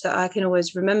much that I can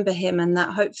always remember him, and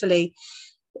that hopefully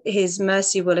his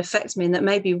mercy will affect me, and that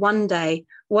maybe one day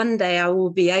I will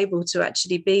be able to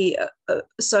actually be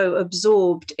so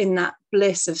absorbed in that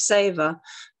bliss of seva.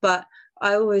 But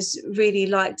I always really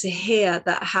like to hear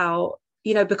that, how,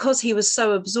 you know, because he was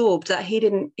so absorbed that he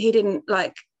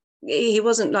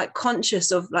wasn't like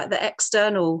conscious of like the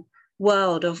external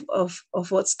world of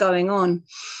what's going on.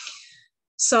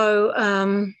 So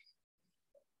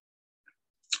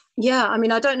yeah, I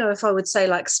mean, I don't know if I would say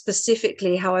like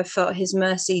specifically how I felt his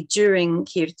mercy during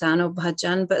kirtan or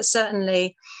bhajan, but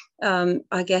certainly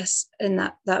I guess in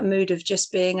that mood of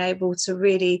just being able to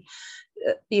really,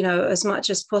 you know, as much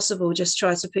as possible, just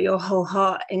try to put your whole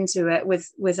heart into it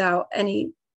without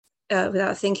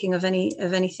thinking of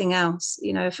anything else.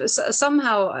 You know, if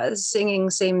somehow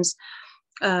singing seems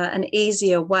an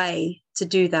easier way to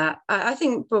do that. I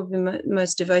think probably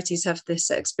most devotees have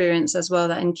this experience as well,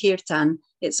 that in kirtan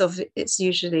it's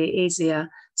usually easier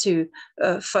to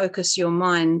focus your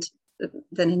mind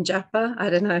than in japa. I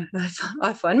don't know.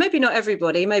 I find, maybe not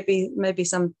everybody, maybe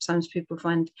sometimes people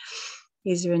find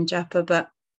easier in japa, but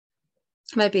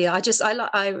maybe I like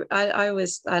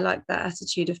that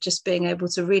attitude of just being able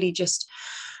to really just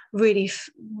really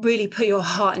put your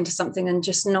heart into something and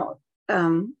just not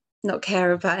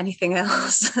care about anything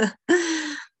else.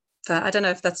 But I don't know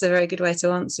if that's a very good way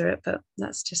to answer it, but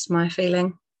that's just my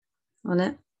feeling on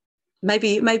it.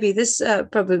 Maybe this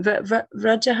probably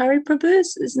Rajahari Prabhu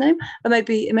is his name, or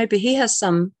maybe he has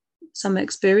some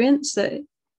experience that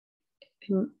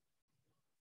he'd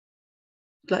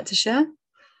like to share.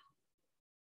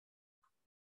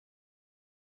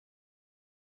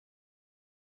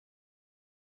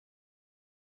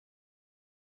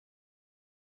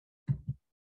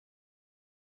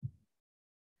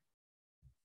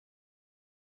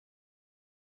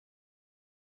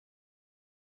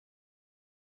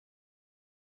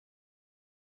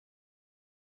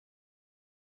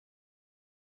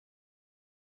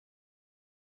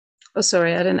 Oh,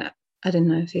 sorry, I didn't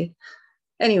know if he.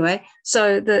 Anyway,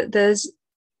 so there's,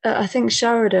 I think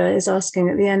Sharada is asking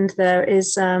at the end. There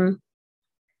is the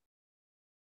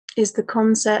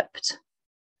concept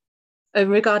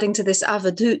regarding to this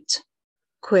avadut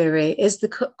query, is the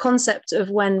concept of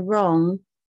when wrong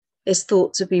is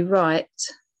thought to be right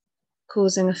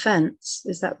causing offence.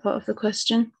 Is that part of the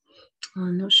question? Oh,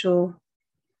 I'm not sure.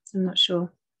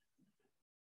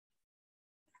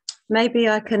 Maybe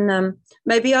I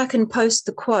can post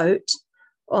the quote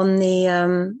on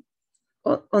the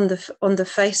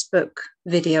Facebook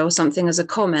video or something as a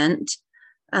comment,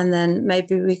 and then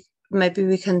maybe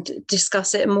we can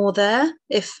discuss it more there.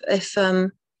 If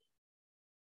Onkar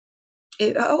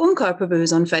Prabhu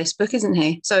is on Facebook, isn't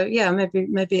he? So yeah,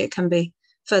 maybe it can be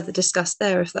further discussed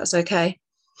there, if that's okay.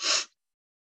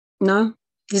 No,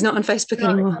 he's not on Facebook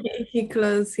anymore. He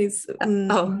closed his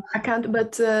account,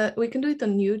 but we can do it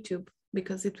on YouTube,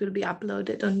 because it will be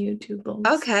uploaded on YouTube also.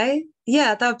 Okay,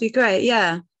 yeah, that would be great.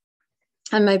 Yeah,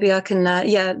 and maybe I can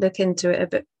look into it a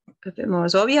bit more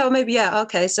as well. Yeah, or maybe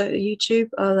okay. So YouTube,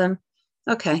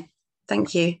 okay,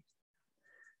 thank you.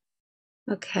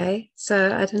 Okay,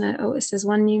 so I don't know. Oh, it says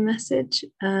one new message.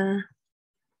 Not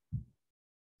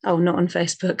on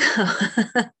Facebook.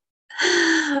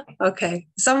 Okay,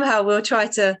 somehow we'll try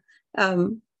to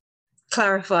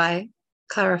clarify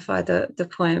the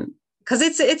point, because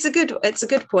it's a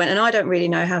good point, and I don't really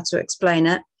know how to explain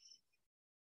it.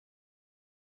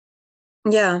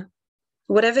 Yeah,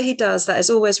 whatever he does, that is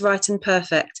always right and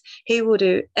perfect. He will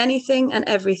do anything and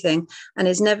everything, and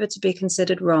is never to be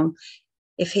considered wrong.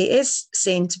 If he is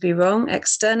seen to be wrong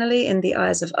externally in the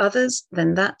eyes of others,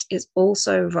 then that is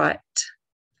also right.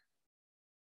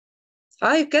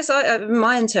 I guess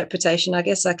my interpretation, I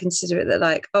guess I consider it that,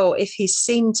 like, if he's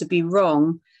seen to be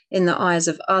wrong in the eyes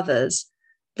of others,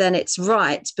 then it's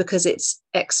right because it's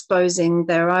exposing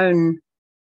their own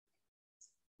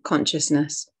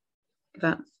consciousness.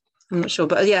 But I'm not sure.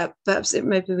 But yeah, perhaps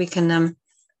maybe we can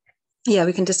yeah,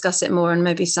 we can discuss it more, and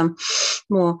maybe some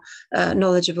more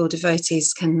knowledgeable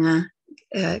devotees can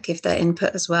give their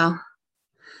input as well.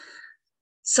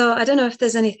 So I don't know if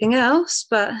there's anything else,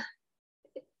 but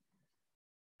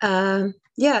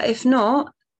yeah, if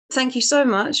not, thank you so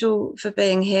much all for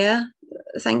being here.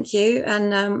 Thank you.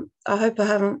 And I hope I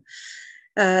haven't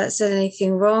said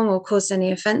anything wrong or caused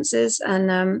any offenses.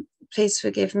 And please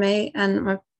forgive me. And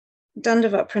my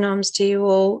Dandavat pranams to you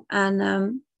all.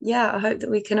 And yeah, I hope that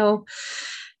we can all,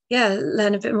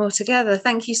 learn a bit more together.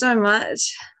 Thank you so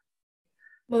much.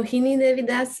 Mohini Devi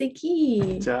Dasi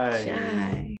ki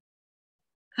Jai.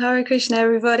 Hare Krishna,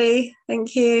 everybody.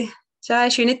 Thank you. Jai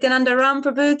Shri Nityananda Ram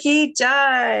Prabhu ki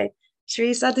Jai.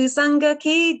 Shri Sadhu Sangha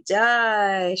ki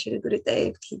Jai. Shri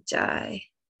Gurudev ki Jai.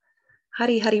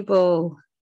 Hari Hari Bol.